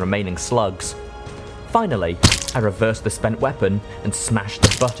 3 remaining slugs. Finally, I reversed the spent weapon and smashed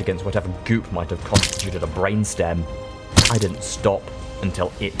the butt against whatever goop might have constituted a brainstem. I didn't stop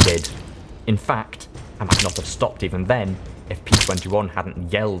until it did. In fact, I might not have stopped even then if P21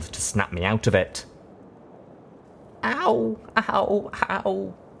 hadn't yelled to snap me out of it. Ow, ow,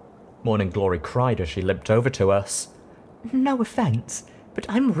 ow. Morning Glory cried as she limped over to us. No offence, but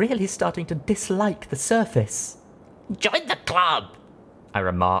I'm really starting to dislike the surface. Join the club! I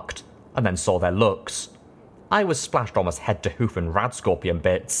remarked, and then saw their looks. I was splashed almost head to hoof in rad scorpion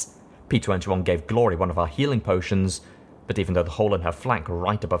bits. P21 gave Glory one of our healing potions, but even though the hole in her flank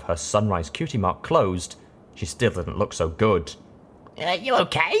right above her sunrise cutie mark closed, she still didn't look so good. You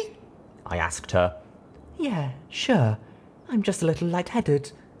okay? I asked her. Yeah, sure. I'm just a little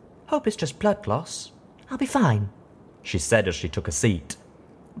lightheaded. Hope it's just blood loss. I'll be fine, she said as she took a seat.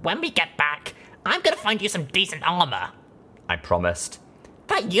 When we get back, I'm gonna find you some decent armor, I promised.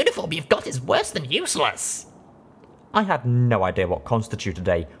 That uniform you've got is worse than useless. I had no idea what constituted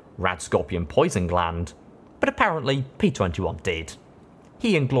a rad scorpion poison gland, but apparently P21 did.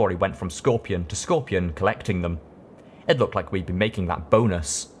 He and Glory went from scorpion to scorpion collecting them. It looked like we'd be making that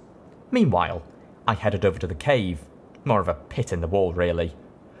bonus. Meanwhile, I headed over to the cave, more of a pit in the wall really.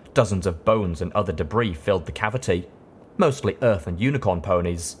 Dozens of bones and other debris filled the cavity, mostly earth and unicorn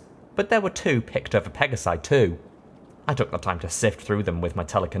ponies, but there were 2 picked over Pegasi too. I took the time to sift through them with my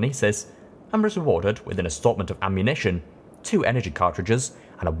telekinesis, and was rewarded with an assortment of ammunition, 2 energy cartridges,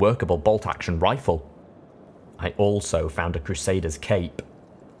 and a workable bolt-action rifle. I also found a Crusader's cape.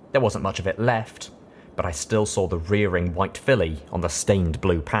 There wasn't much of it left, but I still saw the rearing white filly on the stained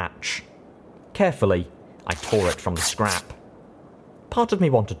blue patch. Carefully, I tore it from the scrap. Part of me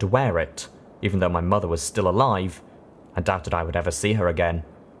wanted to wear it, even though my mother was still alive. I doubted I would ever see her again.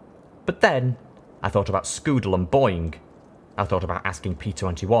 But then, I thought about Scoodle and Boing. I thought about asking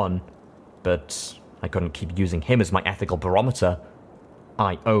P21, but I couldn't keep using him as my ethical barometer.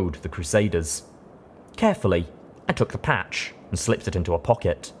 I owed the Crusaders. Carefully, I took the patch and slipped it into a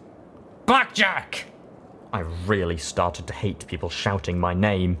pocket. Blackjack! I really started to hate people shouting my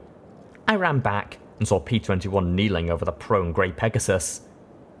name. I ran back and saw P21 kneeling over the prone grey Pegasus.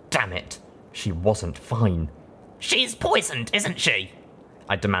 Damn it, she wasn't fine. She's poisoned, isn't she?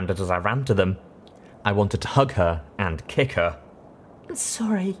 I demanded as I ran to them. I wanted to hug her and kick her.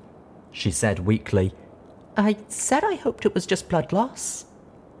 Sorry, she said weakly. I said I hoped it was just blood loss.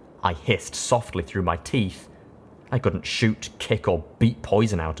 I hissed softly through my teeth. I couldn't shoot, kick, or beat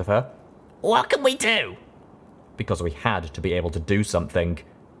poison out of her. What can we do? Because we had to be able to do something.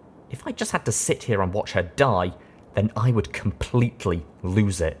 If I just had to sit here and watch her die, then I would completely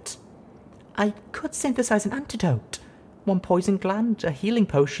lose it. I could synthesize an antidote. 1 poison gland, a healing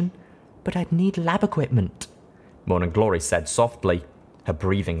potion, but I'd need lab equipment, Morning Glory said softly, her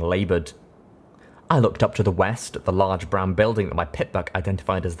breathing laboured. I looked up to the west at the large brown building that my pitbuck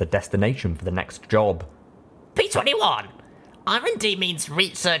identified as the destination for the next job. P21! R&D means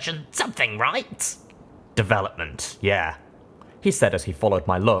research and something, right? Development, yeah, he said as he followed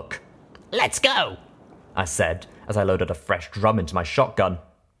my look. Let's go, I said as I loaded a fresh drum into my shotgun.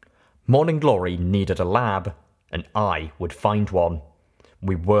 Morning Glory needed a lab, and I would find one.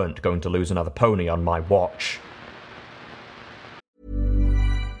 We weren't going to lose another pony on my watch.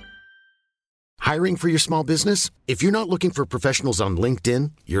 Hiring for your small business? If you're not looking for professionals on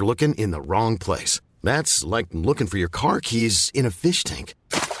LinkedIn, you're looking in the wrong place. That's like looking for your car keys in a fish tank.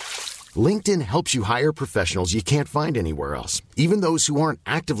 LinkedIn helps you hire professionals you can't find anywhere else, even those who aren't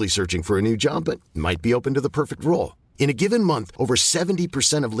actively searching for a new job but might be open to the perfect role. In a given month, over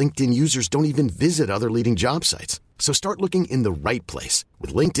 70% of LinkedIn users don't even visit other leading job sites. So start looking in the right place.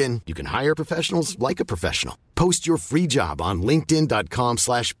 With LinkedIn, you can hire professionals like a professional. Post your free job on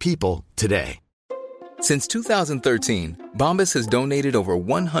linkedin.com/people today. Since 2013, Bombas has donated over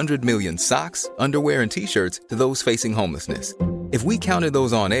 100 million socks, underwear, and T-shirts to those facing homelessness. If we counted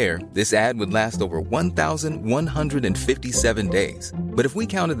those on air, this ad would last over 1,157 days. But if we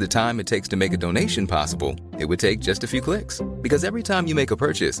counted the time it takes to make a donation possible, it would take just a few clicks. Because every time you make a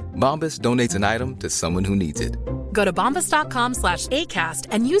purchase, Bombas donates an item to someone who needs it. Go to bombas.com/ACAST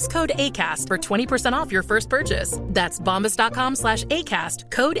and use code ACAST for 20% off your first purchase. That's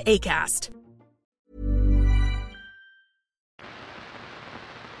bombas.com/ACAST, code ACAST.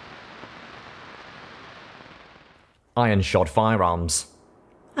 iron-shod firearms.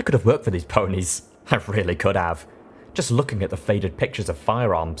 I could have worked for these ponies. I really could have. Just looking at the faded pictures of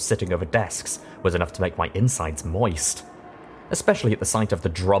firearms sitting over desks was enough to make my insides moist. Especially at the sight of the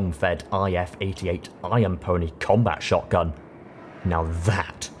drum-fed IF-88 Iron Pony combat shotgun. Now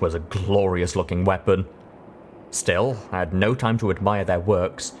that was a glorious-looking weapon. Still, I had no time to admire their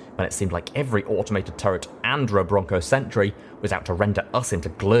works when it seemed like every automated turret and Bronco sentry was out to render us into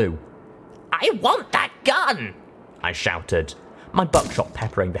glue. I want that gun! I shouted, my buckshot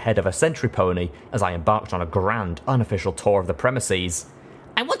peppering the head of a sentry pony as I embarked on a grand, unofficial tour of the premises.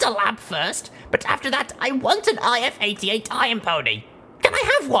 I want a lab first, but after that I want an IF-88 Iron Pony. Can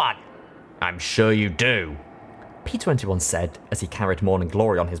I have one? I'm sure you do, P-21 said as he carried Morning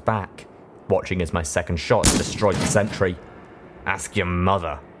Glory on his back, watching as my second shot destroyed the sentry. Ask your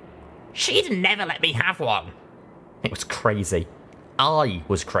mother. She'd never let me have one. It was crazy. I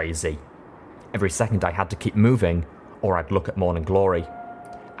was crazy. Every second I had to keep moving, or I'd look at Morning Glory.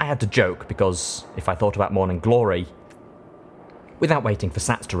 I had to joke because if I thought about Morning Glory... Without waiting for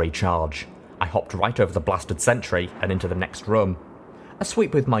Sats to recharge, I hopped right over the blasted sentry and into the next room. A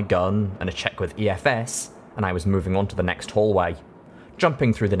sweep with my gun and a check with EFS, and I was moving on to the next hallway,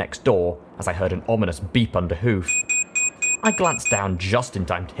 jumping through the next door as I heard an ominous beep under hoof. I glanced down just in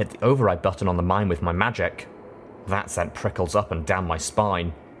time to hit the override button on the mine with my magic. That sent prickles up and down my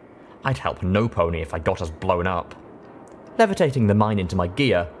spine. I'd help no pony if I got us blown up. Levitating the mine into my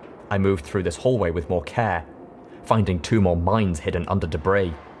gear, I moved through this hallway with more care, finding 2 more mines hidden under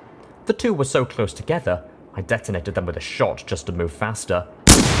debris. The 2 were so close together, I detonated them with a shot just to move faster.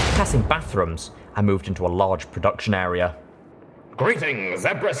 Passing bathrooms, I moved into a large production area. Greetings,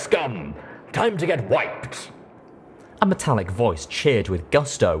 zebra scum! Time to get wiped! A metallic voice cheered with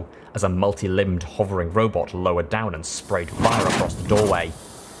gusto as a multi-limbed hovering robot lowered down and sprayed fire across the doorway.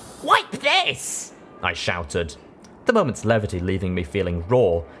 Wipe this! I shouted, the moment's levity leaving me feeling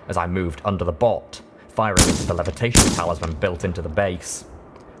raw as I moved under the bot, firing into the levitation talisman built into the base.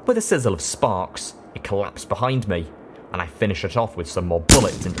 With a sizzle of sparks, it collapsed behind me, and I finished it off with some more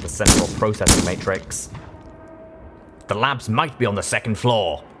bullets into the central processing matrix. The labs might be on the 2nd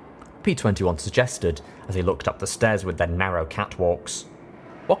floor, P-21 suggested as he looked up the stairs with their narrow catwalks.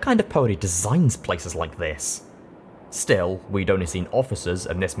 What kind of pony designs places like this? Still, we'd only seen officers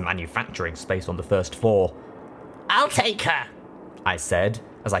and this manufacturing space on the 1st floor. I'll take her, I said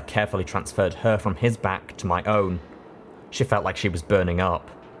as I carefully transferred her from his back to my own. She felt like she was burning up.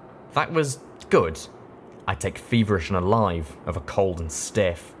 That was good. I take feverish and alive over cold and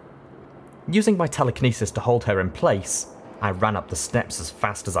stiff. Using my telekinesis to hold her in place, I ran up the steps as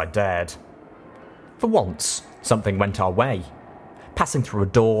fast as I dared. For once, something went our way. Passing through a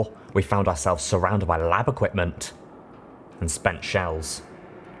door, we found ourselves surrounded by lab equipment. And spent shells.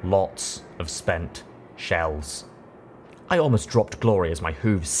 Lots of spent shells. I almost dropped Glory as my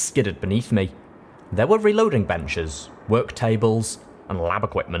hooves skidded beneath me. There were reloading benches, work tables, and lab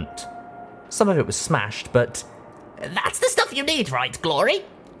equipment. Some of it was smashed, but... That's the stuff you need, right, Glory?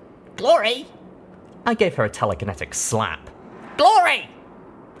 Glory? I gave her a telekinetic slap. Glory!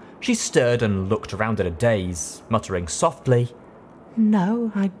 She stirred and looked around in a daze, muttering softly,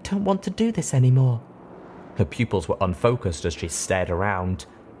 "No, I don't want to do this anymore." Her pupils were unfocused as she stared around.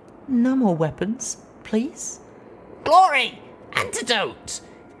 "No more weapons, please?" Glory! Antidote!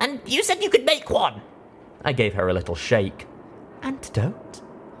 And you said you could make one. I gave her a little shake. Antidote?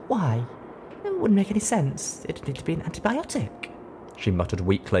 Why? It wouldn't make any sense. It'd need to be an antibiotic. She muttered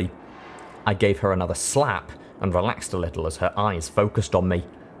weakly. I gave her another slap and relaxed a little as her eyes focused on me.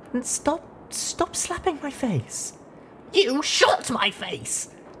 Stop slapping my face. You shot my face.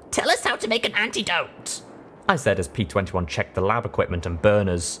 Tell us how to make an antidote. I said as P-21 checked the lab equipment and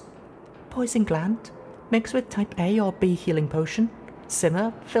burners. Poison gland. Mix with type A or B healing potion.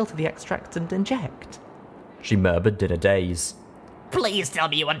 Simmer, filter the extract and inject. She murmured in a daze. Please tell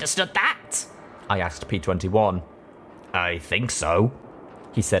me you understood that. I asked P-21. I think so,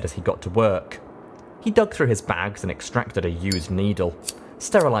 he said as he got to work. He dug through his bags and extracted a used needle,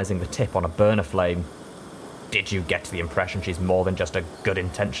 sterilizing the tip on a burner flame. Did you get the impression she's more than just a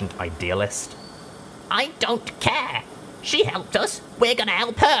good-intentioned idealist? I don't care. She helped us. We're gonna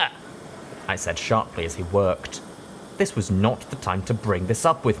help her. I said sharply as he worked. This was not the time to bring this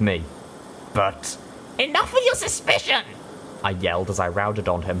up with me. But... Enough with your suspicion! I yelled as I rounded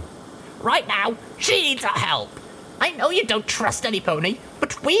on him. Right now, she needs our help. I know you don't trust any pony,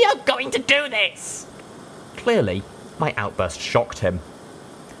 but we are going to do this! Clearly, my outburst shocked him.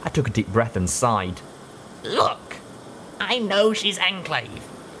 I took a deep breath and sighed. Look, I know she's Enclave.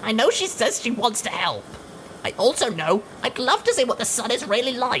 I know she says she wants to help. I also know I'd love to see what the sun is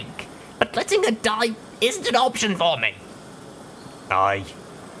really like, but letting her die isn't an option for me. Aye.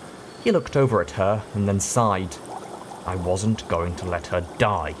 He looked over at her and then sighed. I wasn't going to let her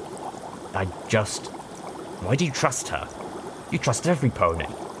die. Why do you trust her? You trust every pony.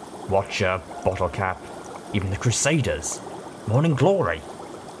 Watcher, Bottle Cap, even the Crusaders. Morning Glory.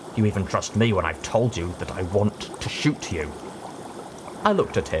 You even trust me when I've told you that I want to shoot you. I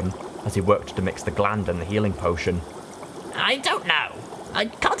looked at him as he worked to mix the gland and the healing potion. I don't know. I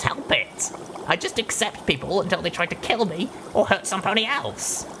can't help it. I just accept people until they try to kill me or hurt some pony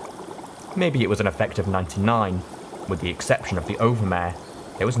else. Maybe it was an effective 99. With the exception of the overmare,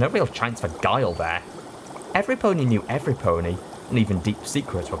 there was no real chance for guile there. Every pony knew every pony, and even deep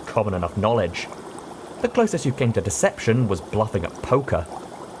secrets were common enough knowledge. The closest you came to deception was bluffing at poker.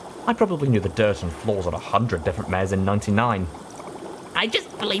 I probably knew the dirt and flaws on 100 different mares in 99. I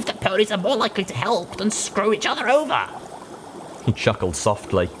just believe that ponies are more likely to help than screw each other over. He chuckled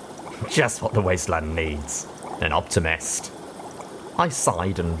softly. Just what the wasteland needs. An optimist. I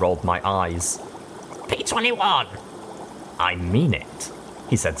sighed and rolled my eyes. P21. I mean it,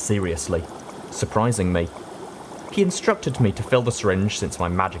 he said seriously, surprising me. He instructed me to fill the syringe since my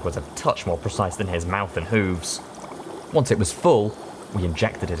magic was a touch more precise than his mouth and hooves. Once it was full, we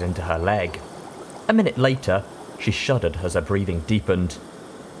injected it into her leg. A minute later, she shuddered as her breathing deepened.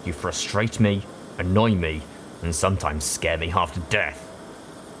 You frustrate me, annoy me, and sometimes scare me half to death.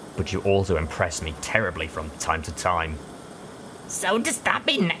 But you also impress me terribly from time to time. So does that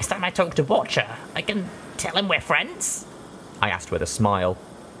mean next time I talk to Watcher, I can tell him we're friends? I asked with a smile.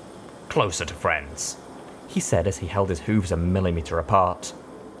 Closer to friends, he said as he held his hooves a millimetre apart.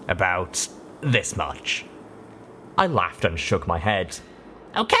 About this much. I laughed and shook my head.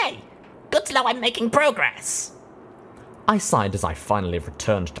 Okay, good to know I'm making progress. I sighed as I finally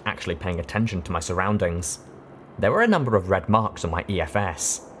returned to actually paying attention to my surroundings. There were a number of red marks on my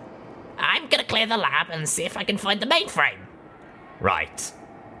EFS. I'm gonna clear the lab and see if I can find the mainframe. Right.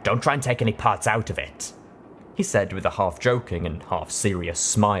 Don't try and take any parts out of it, he said with a half-joking and half-serious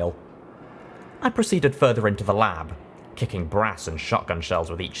smile. I proceeded further into the lab, kicking brass and shotgun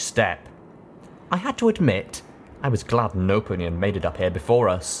shells with each step. I had to admit, I was glad no pony had made it up here before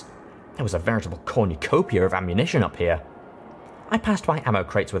us. There was a veritable cornucopia of ammunition up here. I passed by ammo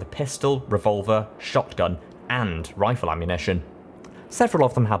crates with a pistol, revolver, shotgun, and rifle ammunition. Several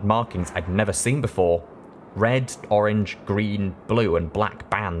of them had markings I'd never seen before. Red, orange, green, blue, and black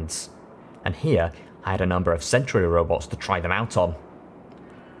bands. And here, I had a number of sentry robots to try them out on.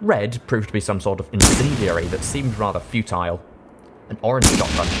 Red proved to be some sort of incendiary that seemed rather futile. An orange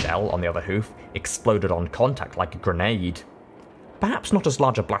shotgun shell, on the other hoof, exploded on contact like a grenade. Perhaps not as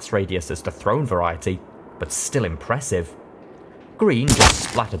large a blast radius as the thrown variety, but still impressive. Green just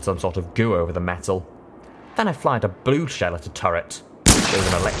splattered some sort of goo over the metal. Then I fired a blue shell at a turret. There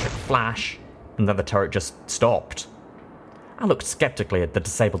was an electric flash, and then the turret just stopped. I looked skeptically at the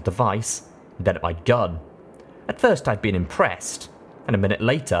disabled device, then at my gun. At first I'd been impressed, and a minute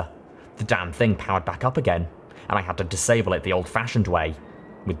later, the damn thing powered back up again, and I had to disable it the old-fashioned way,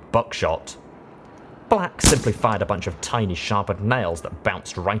 with buckshot. Black simply fired a bunch of tiny sharpened nails that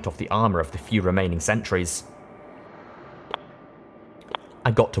bounced right off the armour of the few remaining sentries.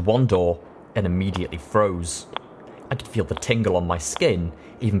 I got to one door and immediately froze. I could feel the tingle on my skin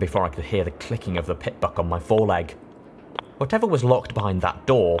even before I could hear the clicking of the pitbuck on my foreleg. Whatever was locked behind that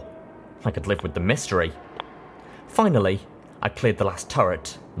door, I could live with the mystery. Finally, I cleared the last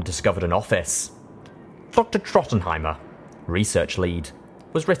turret and discovered an office. Dr. Trottenheimer, research lead,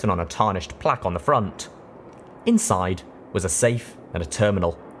 was written on a tarnished plaque on the front. Inside was a safe and a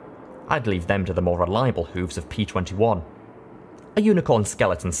terminal. I'd leave them to the more reliable hooves of P21. A unicorn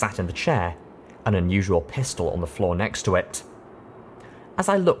skeleton sat in the chair, an unusual pistol on the floor next to it. As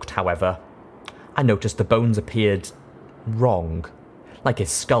I looked, however, I noticed the bones appeared wrong, like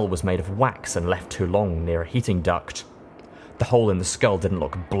his skull was made of wax and left too long near a heating duct. The hole in the skull didn't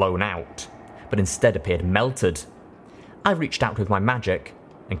look blown out, but instead appeared melted. I reached out with my magic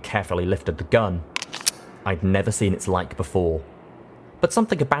and carefully lifted the gun. I'd never seen its like before, but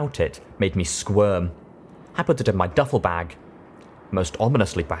something about it made me squirm. I put it in my duffel bag. Most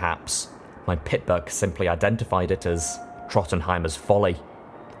ominously, perhaps, my pitbuck simply identified it as Trottenheimer's folly.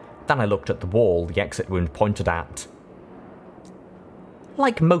 Then I looked at the wall the exit wound pointed at.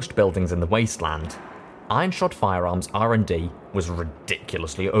 Like most buildings in the wasteland, Ironshot Firearms R&D was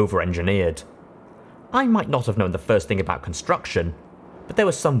ridiculously over-engineered. I might not have known the first thing about construction, but there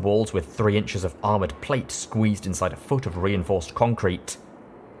were some walls with 3 inches of armoured plate squeezed inside a foot of reinforced concrete.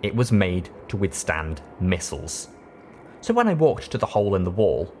 It was made to withstand missiles. So when I walked to the hole in the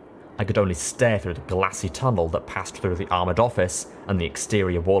wall, I could only stare through the glassy tunnel that passed through the armoured office and the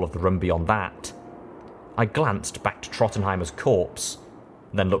exterior wall of the room beyond that. I glanced back to Trottenheimer's corpse,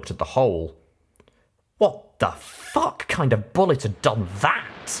 then looked at the hole. What the fuck kind of bullet had done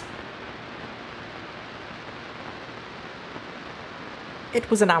that? It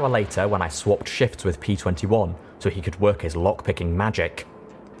was an hour later when I swapped shifts with P21 so he could work his lockpicking magic.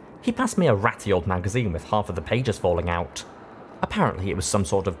 He passed me a ratty old magazine with half of the pages falling out. Apparently it was some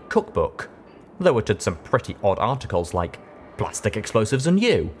sort of cookbook, though it had some pretty odd articles like Plastic Explosives and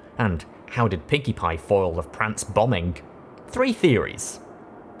You, and How did Pinkie Pie foil the France bombing? 3 theories.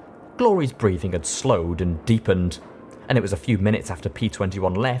 Glory's breathing had slowed and deepened, and it was a few minutes after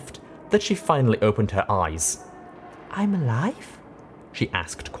P21 left that she finally opened her eyes. "I'm alive?" she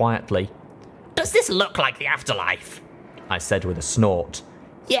asked quietly. Does this look like the afterlife? I said with a snort.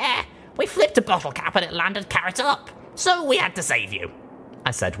 Yeah, we flipped a bottle cap and it landed carrot up, so we had to save you.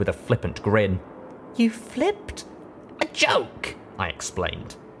 I said with a flippant grin. "You flipped?" A joke, I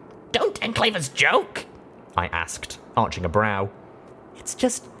explained. Don't Enclavers joke? I asked, arching a brow. "It's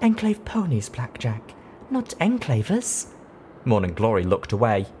just Enclave ponies, Blackjack, not Enclavers." Morning Glory looked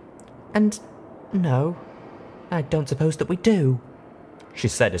away. "And no, I don't suppose that we do," she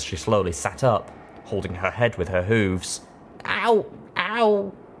said as she slowly sat up, holding her head with her hooves. Ow,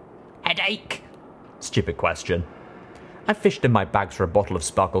 ow. Headache. Stupid question. I fished in my bags for a bottle of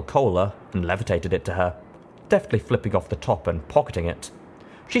sparkle cola and levitated it to her, deftly flipping off the top and pocketing it.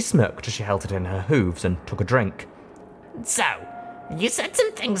 She smirked as she held it in her hooves and took a drink. So, you said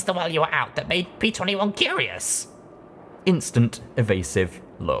some things while you were out that made P21 curious. Instant, evasive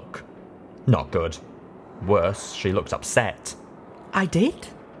look. Not good. Worse, she looked upset. "I did?"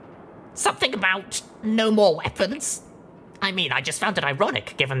 Something about no more weapons? I mean, I just found it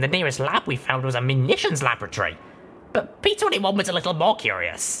ironic given the nearest lab we found was a munitions laboratory. But P21 was a little more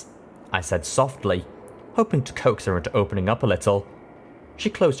curious. I said softly, hoping to coax her into opening up a little. She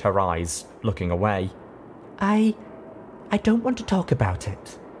closed her eyes, looking away. I don't want to talk about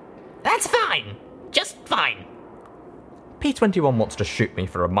it." That's fine. Just fine. P21 wants to shoot me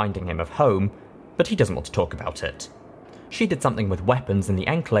for reminding him of home, but he doesn't want to talk about it. She did something with weapons in the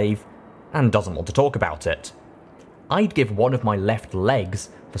Enclave, and doesn't want to talk about it. I'd give one of my left legs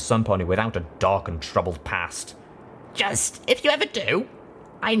for some pony without a dark and troubled past. Just, if you ever do,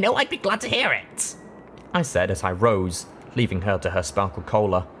 I know I'd be glad to hear it. I said as I rose, leaving her to her sparkle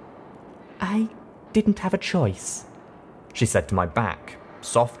cola. "I didn't have a choice," she said to my back,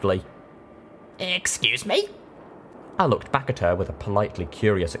 softly. Excuse me? I looked back at her with a politely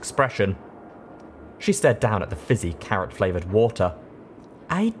curious expression. She stared down at the fizzy, carrot-flavoured water.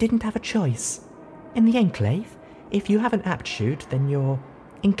 "I didn't have a choice. In the Enclave, if you have an aptitude, then you're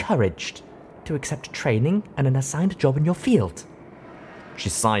encouraged to accept training and an assigned job in your field." She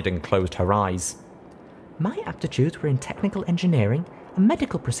sighed and closed her eyes. "My aptitudes were in technical engineering and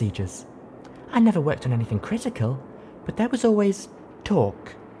medical procedures. I never worked on anything critical, but there was always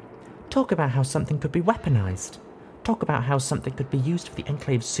talk. Talk about how something could be weaponized. Talk about how something could be used for the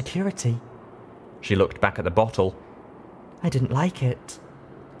Enclave's security." She looked back at the bottle. "I didn't like it."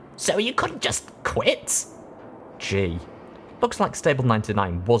 So you couldn't just quit? Gee, looks like Stable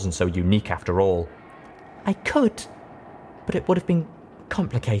 99 wasn't so unique after all. "I could, but it would have been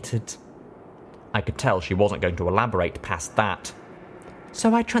complicated." I could tell she wasn't going to elaborate past that.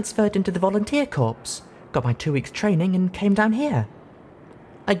 "So I transferred into the volunteer corps, got my 2 weeks training and came down here."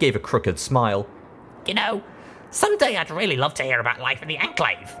 I gave a crooked smile. You know, someday I'd really love to hear about life in the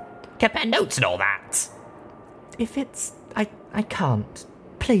Enclave. Compare notes and all that. "If it's... I can't.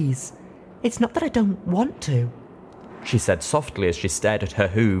 Please. It's not that I don't want to," she said softly as she stared at her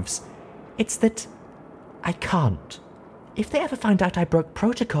hooves. "It's that I can't. If they ever find out I broke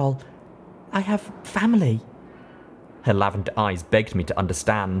protocol, I have family. Her lavender eyes begged me to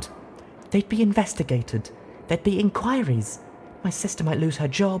understand. They'd be investigated. There'd be inquiries. My sister might lose her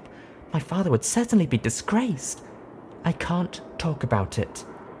job. My father would certainly be disgraced. I can't talk about it.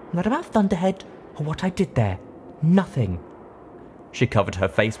 Not about Thunderhead or what I did there. Nothing." She covered her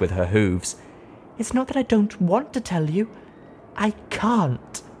face with her hooves. "It's not that I don't want to tell you. I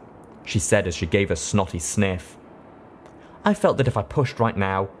can't," she said as she gave a snotty sniff. I felt that if I pushed right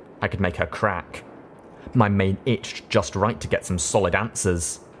now, I could make her crack. My mane itched just right to get some solid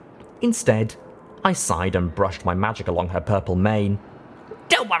answers. Instead, I sighed and brushed my magic along her purple mane.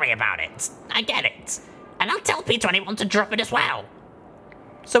 Don't worry about it. I get it. And I'll tell P21 to drop it as well.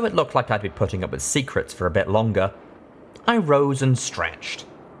 So it looked like I'd be putting up with secrets for a bit longer. I rose and stretched.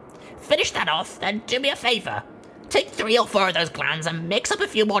 Finish that off, then do me a favour. Take 3 or 4 of those glands and mix up a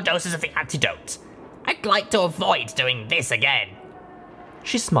few more doses of the antidote. I'd like to avoid doing this again.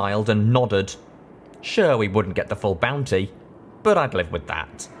 She smiled and nodded. Sure, we wouldn't get the full bounty, but I'd live with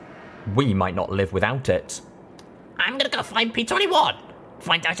that. We might not live without it. I'm gonna go find P21.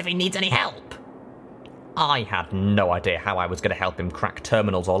 Find out if he needs any help. I had no idea how I was going to help him crack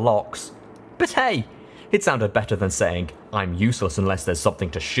terminals or locks. But hey, it sounded better than saying, I'm useless unless there's something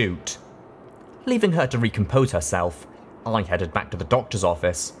to shoot. Leaving her to recompose herself, I headed back to the doctor's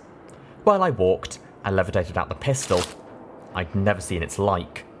office. While I walked, I levitated out the pistol. I'd never seen its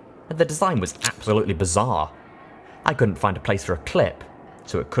like, and the design was absolutely bizarre. I couldn't find a place for a clip,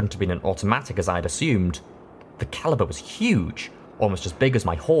 so it couldn't have been an automatic as I'd assumed. The caliber was huge, almost as big as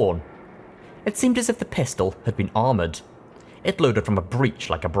my horn. It seemed as if the pistol had been armoured. It loaded from a breech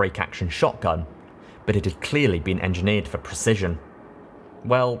like a break-action shotgun, but it had clearly been engineered for precision.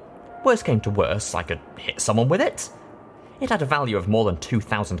 Well, worst came to worst, I could hit someone with it. It had a value of more than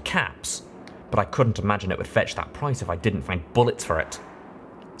 2,000 caps, but I couldn't imagine it would fetch that price if I didn't find bullets for it.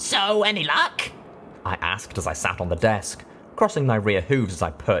 So, any luck? I asked as I sat on the desk, crossing my rear hooves as I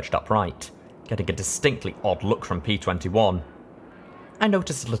perched upright, getting a distinctly odd look from P21. I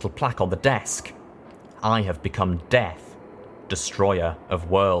noticed a little plaque on the desk. I have become Death, Destroyer of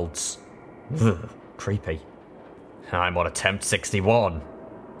Worlds. Ugh, creepy. I'm on attempt 61,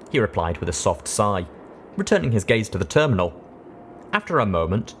 he replied with a soft sigh, returning his gaze to the terminal. After a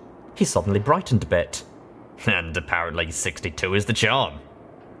moment, he suddenly brightened a bit. And apparently 62 is the charm.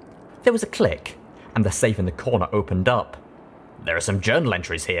 There was a click, and the safe in the corner opened up. There are some journal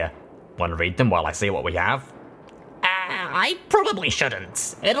entries here. Want to read them while I see what we have? I probably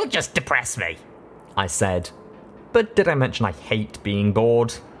shouldn't. It'll just depress me, I said. But did I mention I hate being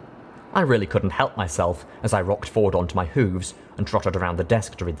bored? I really couldn't help myself as I rocked forward onto my hooves and trotted around the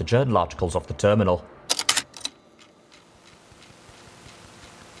desk to read the journal articles off the terminal.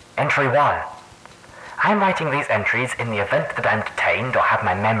 Entry 1. I'm writing these entries in the event that I'm detained or have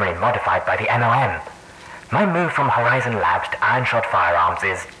my memory modified by the MOM. My move from Horizon Labs to Ironshot Firearms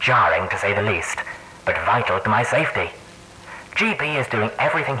is jarring to say the least, but vital to my safety. GB is doing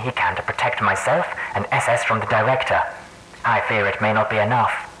everything he can to protect myself and SS from the Director. I fear it may not be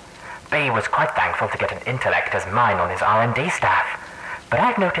enough. B was quite thankful to get an intellect as mine on his R&D staff, but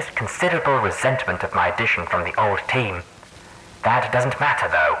I've noticed considerable resentment of my addition from the old team. That doesn't matter,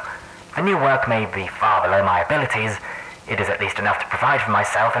 though. The new work may be far below my abilities. It is at least enough to provide for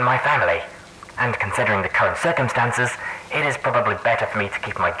myself and my family. And considering the current circumstances, it is probably better for me to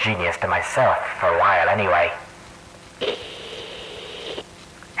keep my genius to myself for a while anyway.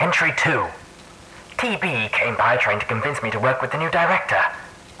 Entry 2. TB came by trying to convince me to work with the new director.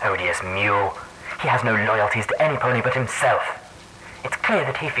 Odious mule. He has no loyalties to any pony but himself. It's clear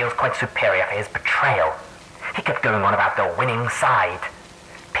that he feels quite superior for his betrayal. He kept going on about the winning side.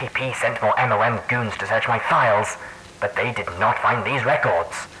 PP sent more MOM goons to search my files, but they did not find these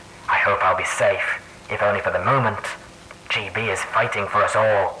records. I hope I'll be safe, if only for the moment. GB is fighting for us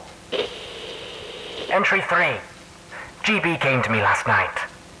all. Entry 3. GB came to me last night.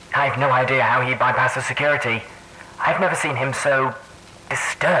 I've no idea how he bypasses security. I've never seen him so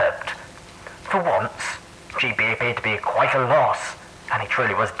disturbed. For once, GB appeared to be quite a loss, and he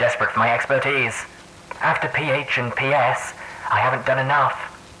truly was desperate for my expertise. After PH and PS, I haven't done enough.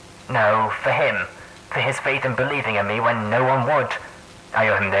 No, for him. For his faith in believing in me when no one would. I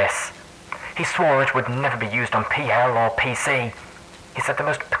owe him this. He swore it would never be used on PL or PC. He said the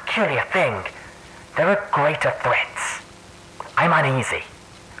most peculiar thing. There are greater threats. I'm uneasy,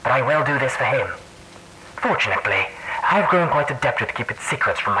 but I will do this for him. Fortunately, I've grown quite adept at keeping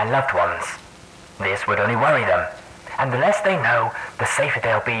secrets from my loved ones. This would only worry them, and the less they know, the safer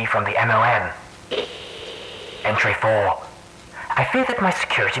they'll be from the MOM. Entry 4. I fear that my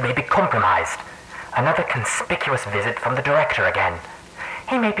security may be compromised. Another conspicuous visit from the Director again.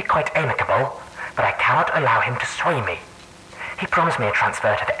 He may be quite amicable, but I cannot allow him to sway me. He promised me a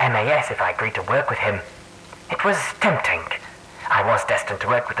transfer to the MAS if I agreed to work with him. It was tempting. I was destined to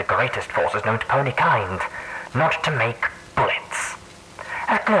work with the greatest forces known to pony kind, not to make bullets.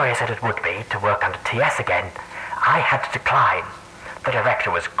 As glorious as it would be to work under TS again, I had to decline. The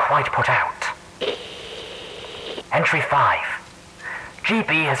Director was quite put out. Entry 5.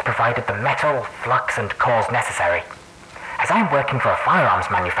 GB has provided the metal, flux, and cores necessary. As I'm working for a firearms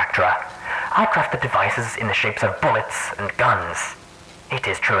manufacturer, I craft the devices in the shapes of bullets and guns. It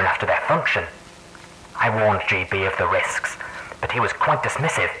is true enough to their function. I warned GB of the risks, but he was quite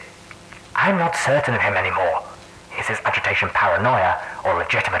dismissive. I'm not certain of him anymore. Is his agitation paranoia or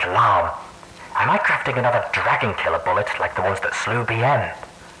legitimate alarm? Am I crafting another dragon killer bullet like the ones that slew BM?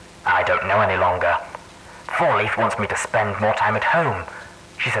 I don't know any longer. Fourleaf wants me to spend more time at home.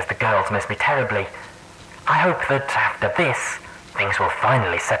 She says the girls miss me terribly. I hope that after this, things will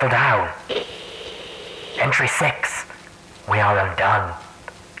finally settle down. Entry 6. We are undone.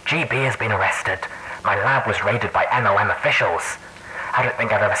 GB has been arrested. My lab was raided by MOM officials. I don't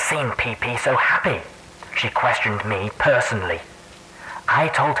think I've ever seen PP so happy. She questioned me personally. I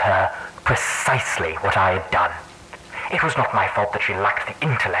told her precisely what I had done. It was not my fault that she lacked the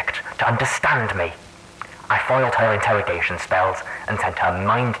intellect to understand me. I foiled her interrogation spells and sent her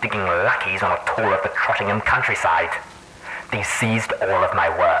mind-digging lackeys on a tour of the Trottingham countryside. They seized all of my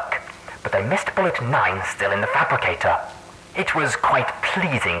work, but they missed bullet 9 still in the fabricator. It was quite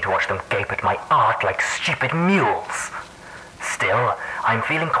pleasing to watch them gape at my art like stupid mules. Still, I'm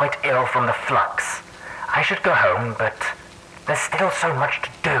feeling quite ill from the flux. I should go home, but there's still so much to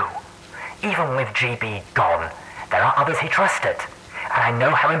do. Even with GB gone, there are others he trusted, and I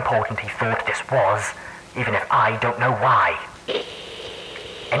know how important he thought this was, even if I don't know why.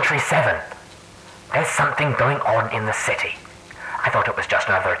 Entry 7. There's something going on in the city. I thought it was just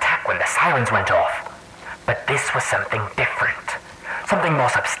another attack when the sirens went off. But this was something different. Something more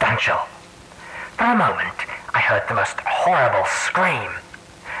substantial. For a moment, I heard the most horrible scream.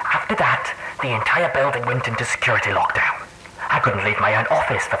 After that, the entire building went into security lockdown. I couldn't leave my own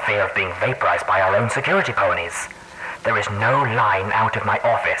office for fear of being vaporized by our own security ponies. There is no line out of my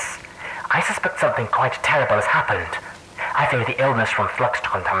office. I suspect something quite terrible has happened. I fear the illness from flux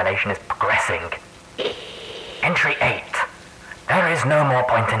contamination is progressing. Entry 8. There is no more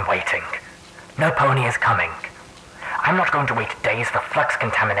point in waiting. No pony is coming. I'm not going to wait days for flux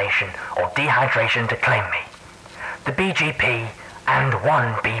contamination or dehydration to claim me. The BGP and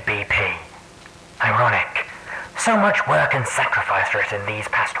one BBP. Ironic. So much work and sacrifice for it in these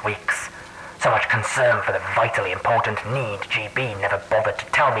past weeks. So much concern for the vitally important need GB never bothered to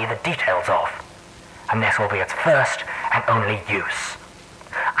tell me the details of. And this will be its first and only use.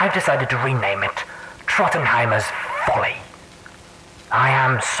 I've decided to rename it Trottenheimer's Folly. I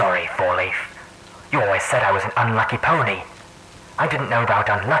am sorry, Fourleaf. You always said I was an unlucky pony. I didn't know about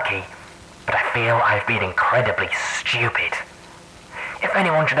unlucky, but I feel I've been incredibly stupid. If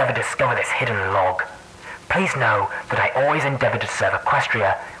anyone should ever discover this hidden log, please know that I always endeavoured to serve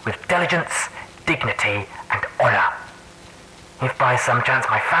Equestria with diligence, dignity, and honour. If by some chance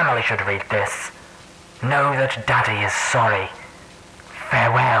my family should read this, know that Daddy is sorry.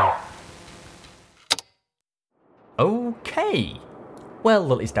 Farewell. Okay.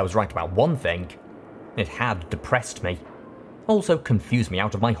 Well, at least I was right about one thing. It had depressed me. Also confused me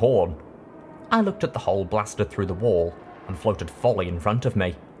out of my horn. I looked at the hole blasted through the wall and floated Folly in front of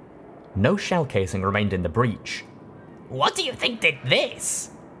me. No shell casing remained in the breach. What do you think did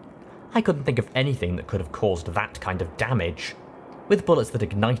this? I couldn't think of anything that could have caused that kind of damage. With bullets that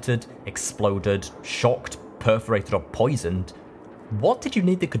ignited, exploded, shocked, perforated or poisoned, what did you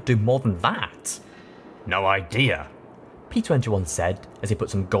need that could do more than that? No idea, P21 said as he put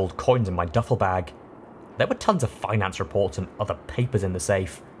some gold coins in my duffel bag. There were tons of finance reports and other papers in the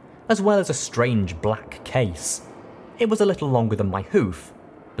safe, as well as a strange black case. It was a little longer than my hoof,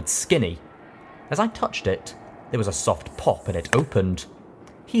 but skinny. As I touched it, there was a soft pop and it opened.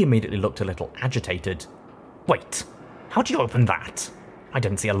 He immediately looked a little agitated. Wait, how'd you open that? I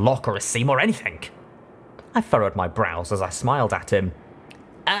didn't see a lock or a seam or anything. I furrowed my brows as I smiled at him.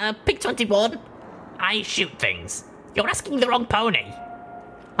 Pig 21, I shoot things. You're asking the wrong pony.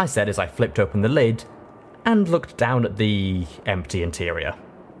 I said as I flipped open the lid and looked down at the empty interior.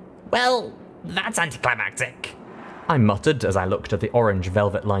 Well, that's anticlimactic. I muttered as I looked at the orange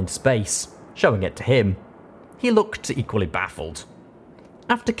velvet-lined space, showing it to him. He looked equally baffled.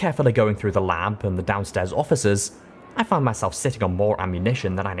 After carefully going through the lab and the downstairs offices, I found myself sitting on more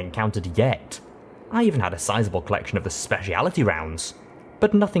ammunition than I'd encountered yet. I even had a sizable collection of the speciality rounds,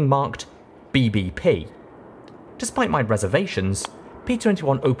 but nothing marked BBP. Despite my reservations,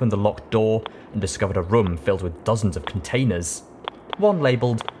 P21 opened the locked door and discovered a room filled with dozens of containers. One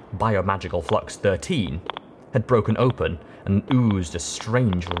labelled Biomagical Flux 13 had broken open and oozed a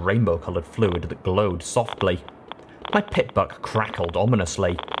strange rainbow-coloured fluid that glowed softly. My pitbuck crackled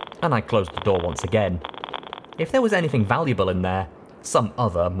ominously, and I closed the door once again. If there was anything valuable in there, some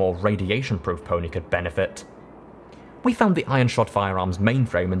other, more radiation-proof pony could benefit. We found the Iron Shot Firearms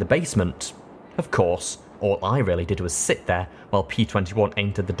mainframe in the basement. Of course, all I really did was sit there while P21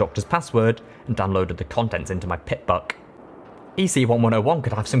 entered the doctor's password and downloaded the contents into my pitbuck. EC1101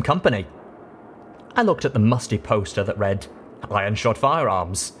 could have some company. I looked at the musty poster that read, Iron Shot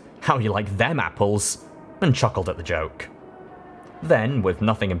Firearms, how you like them apples, and chuckled at the joke. Then, with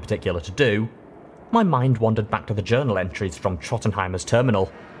nothing in particular to do, my mind wandered back to the journal entries from Trottenheimer's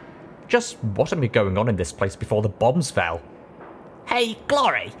terminal. Just what had been going on in this place before the bombs fell? Hey,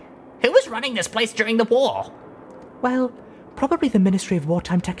 Glory, who was running this place during the war? Well, probably the Ministry of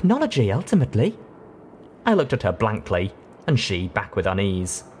Wartime Technology, ultimately. I looked at her blankly, and she back with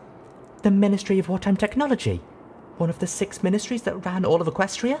unease. The Ministry of Wartime Technology, one of the 6 ministries that ran all of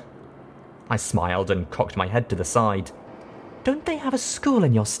Equestria. I smiled and cocked my head to the side. Don't they have a school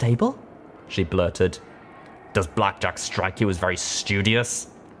in your stable? She blurted. Does Blackjack strike you as very studious?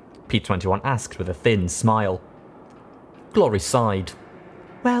 P21 asked with a thin smile. Glory sighed.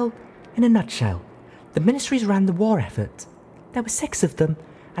 Well, in a nutshell, the ministries ran the war effort. There were 6 of them,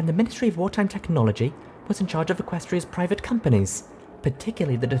 and the Ministry of Wartime Technology was in charge of Equestria's private companies,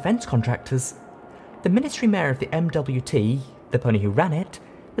 particularly the defence contractors. The ministry mayor of the MWT, the pony who ran it,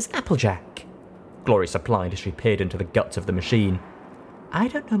 was Applejack. Glory supplied as she peered into the guts of the machine. I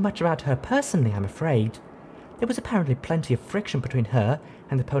don't know much about her personally, I'm afraid. There was apparently plenty of friction between her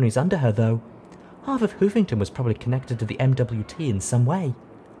and the ponies under her, though. Half of Hoofington was probably connected to the MWT in some way.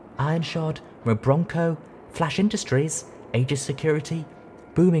 Ironshod, Bronco, Flash Industries, Aegis Security,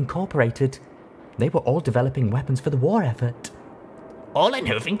 Boom Incorporated. They were all developing weapons for the war effort. All in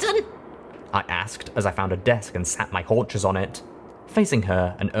Hoofington? I asked as I found a desk and sat my haunches on it, facing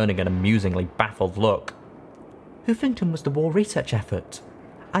her and earning an amusingly baffled look. Hoofington was the war research effort.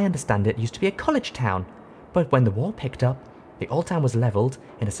 I understand it used to be a college town, but when the war picked up, the old town was levelled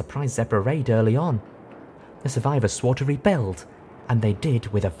in a surprise zebra raid early on. The survivors swore to rebuild, and they did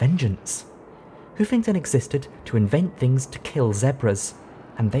with a vengeance. Hoofington existed to invent things to kill zebras,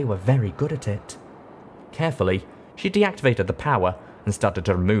 and they were very good at it. Carefully, she deactivated the power and started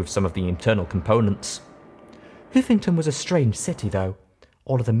to remove some of the internal components. Hoofington was a strange city, though.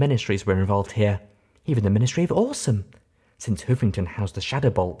 All of the ministries were involved here, even the Ministry of Awesome, since Hoofington housed the Shadow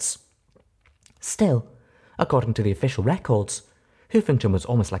Bolts. Still, according to the official records, Hoofington was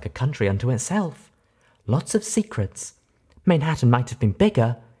almost like a country unto itself. Lots of secrets. Manhattan might have been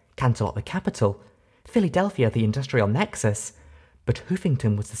bigger, Canterlot the capital, Philadelphia the industrial nexus, but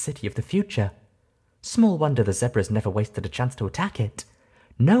Hoofington was the city of the future. Small wonder the zebras never wasted a chance to attack it.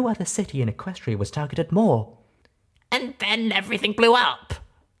 No other city in Equestria was targeted more. And then everything blew up.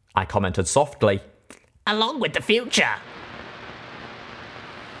 I commented softly. Along with the future.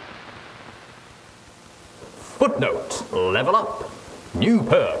 Footnote, level up. New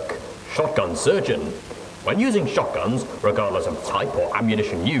perk, Shotgun Surgeon. When using shotguns, regardless of type or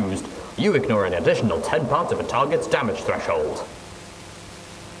ammunition used, you ignore an additional 10 parts of a target's damage threshold.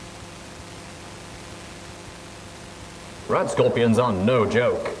 Rat scorpions are no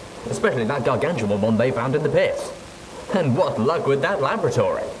joke, especially that gargantuan one they found in the pit. And what luck with that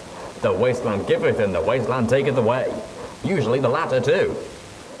laboratory. The wasteland giveth and the wasteland taketh away. Usually the latter too.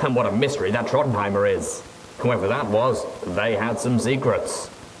 And what a mystery that Trottenheimer is. Whoever that was, they had some secrets.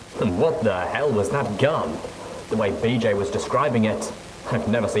 And what the hell was that gun? The way BJ was describing it, I've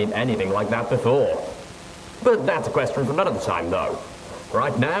never seen anything like that before. But that's a question for another time though.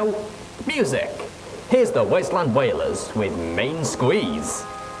 Right now, music. Here's the Wasteland Whalers with Main Squeeze.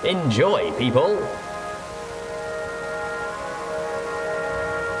 Enjoy, people!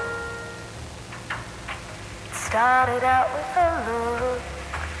 Started out with a look,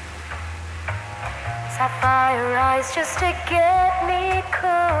 sapphire eyes just to get me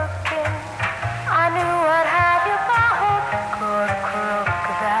cooking. I knew I'd have you by hook or crook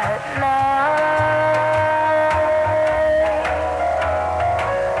that night.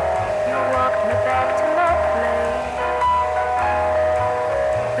 You walked me back to my place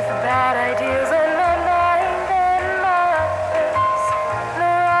with bad ideas on my mind and my face.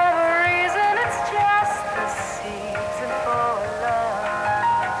 No rhyme or reason, it's just the season for love.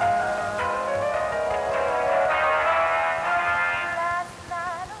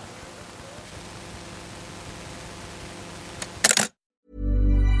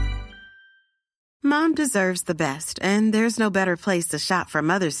 Mom deserves the best, and there's no better place to shop for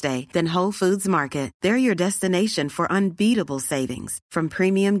Mother's Day than Whole Foods Market. They're your destination for unbeatable savings, from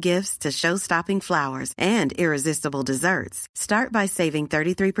premium gifts to show-stopping flowers and irresistible desserts. Start by saving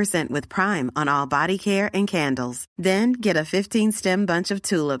 33% with Prime on all body care and candles. Then get a 15-stem bunch of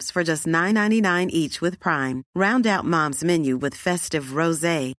tulips for just $9.99 each with Prime. Round out Mom's menu with festive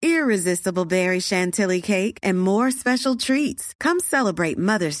rosé, irresistible berry chantilly cake, and more special treats. Come celebrate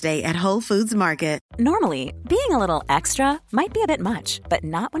Mother's Day at Whole Foods Market. Normally, being a little extra might be a bit much, but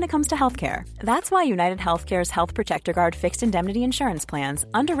not when it comes to healthcare. That's why United Healthcare's Health Protector Guard fixed indemnity insurance plans,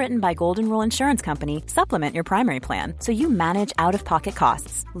 underwritten by Golden Rule Insurance Company, supplement your primary plan so you manage out-of-pocket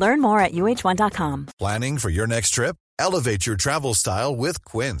costs. Learn more at uh1.com. Planning for your next trip? Elevate your travel style with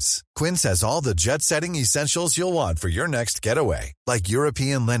Quince. Quince has all the jet-setting essentials you'll want for your next getaway, like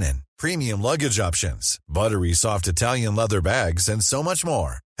European linen, premium luggage options, buttery soft Italian leather bags, and so much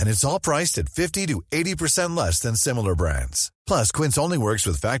more. And it's all priced at 50 to 80% less than similar brands. Plus, Quince only works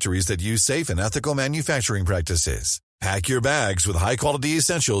with factories that use safe and ethical manufacturing practices. Pack your bags with high-quality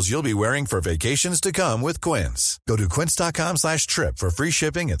essentials you'll be wearing for vacations to come with Quince. Go to quince.com/trip for free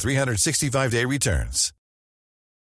shipping and 365-day returns.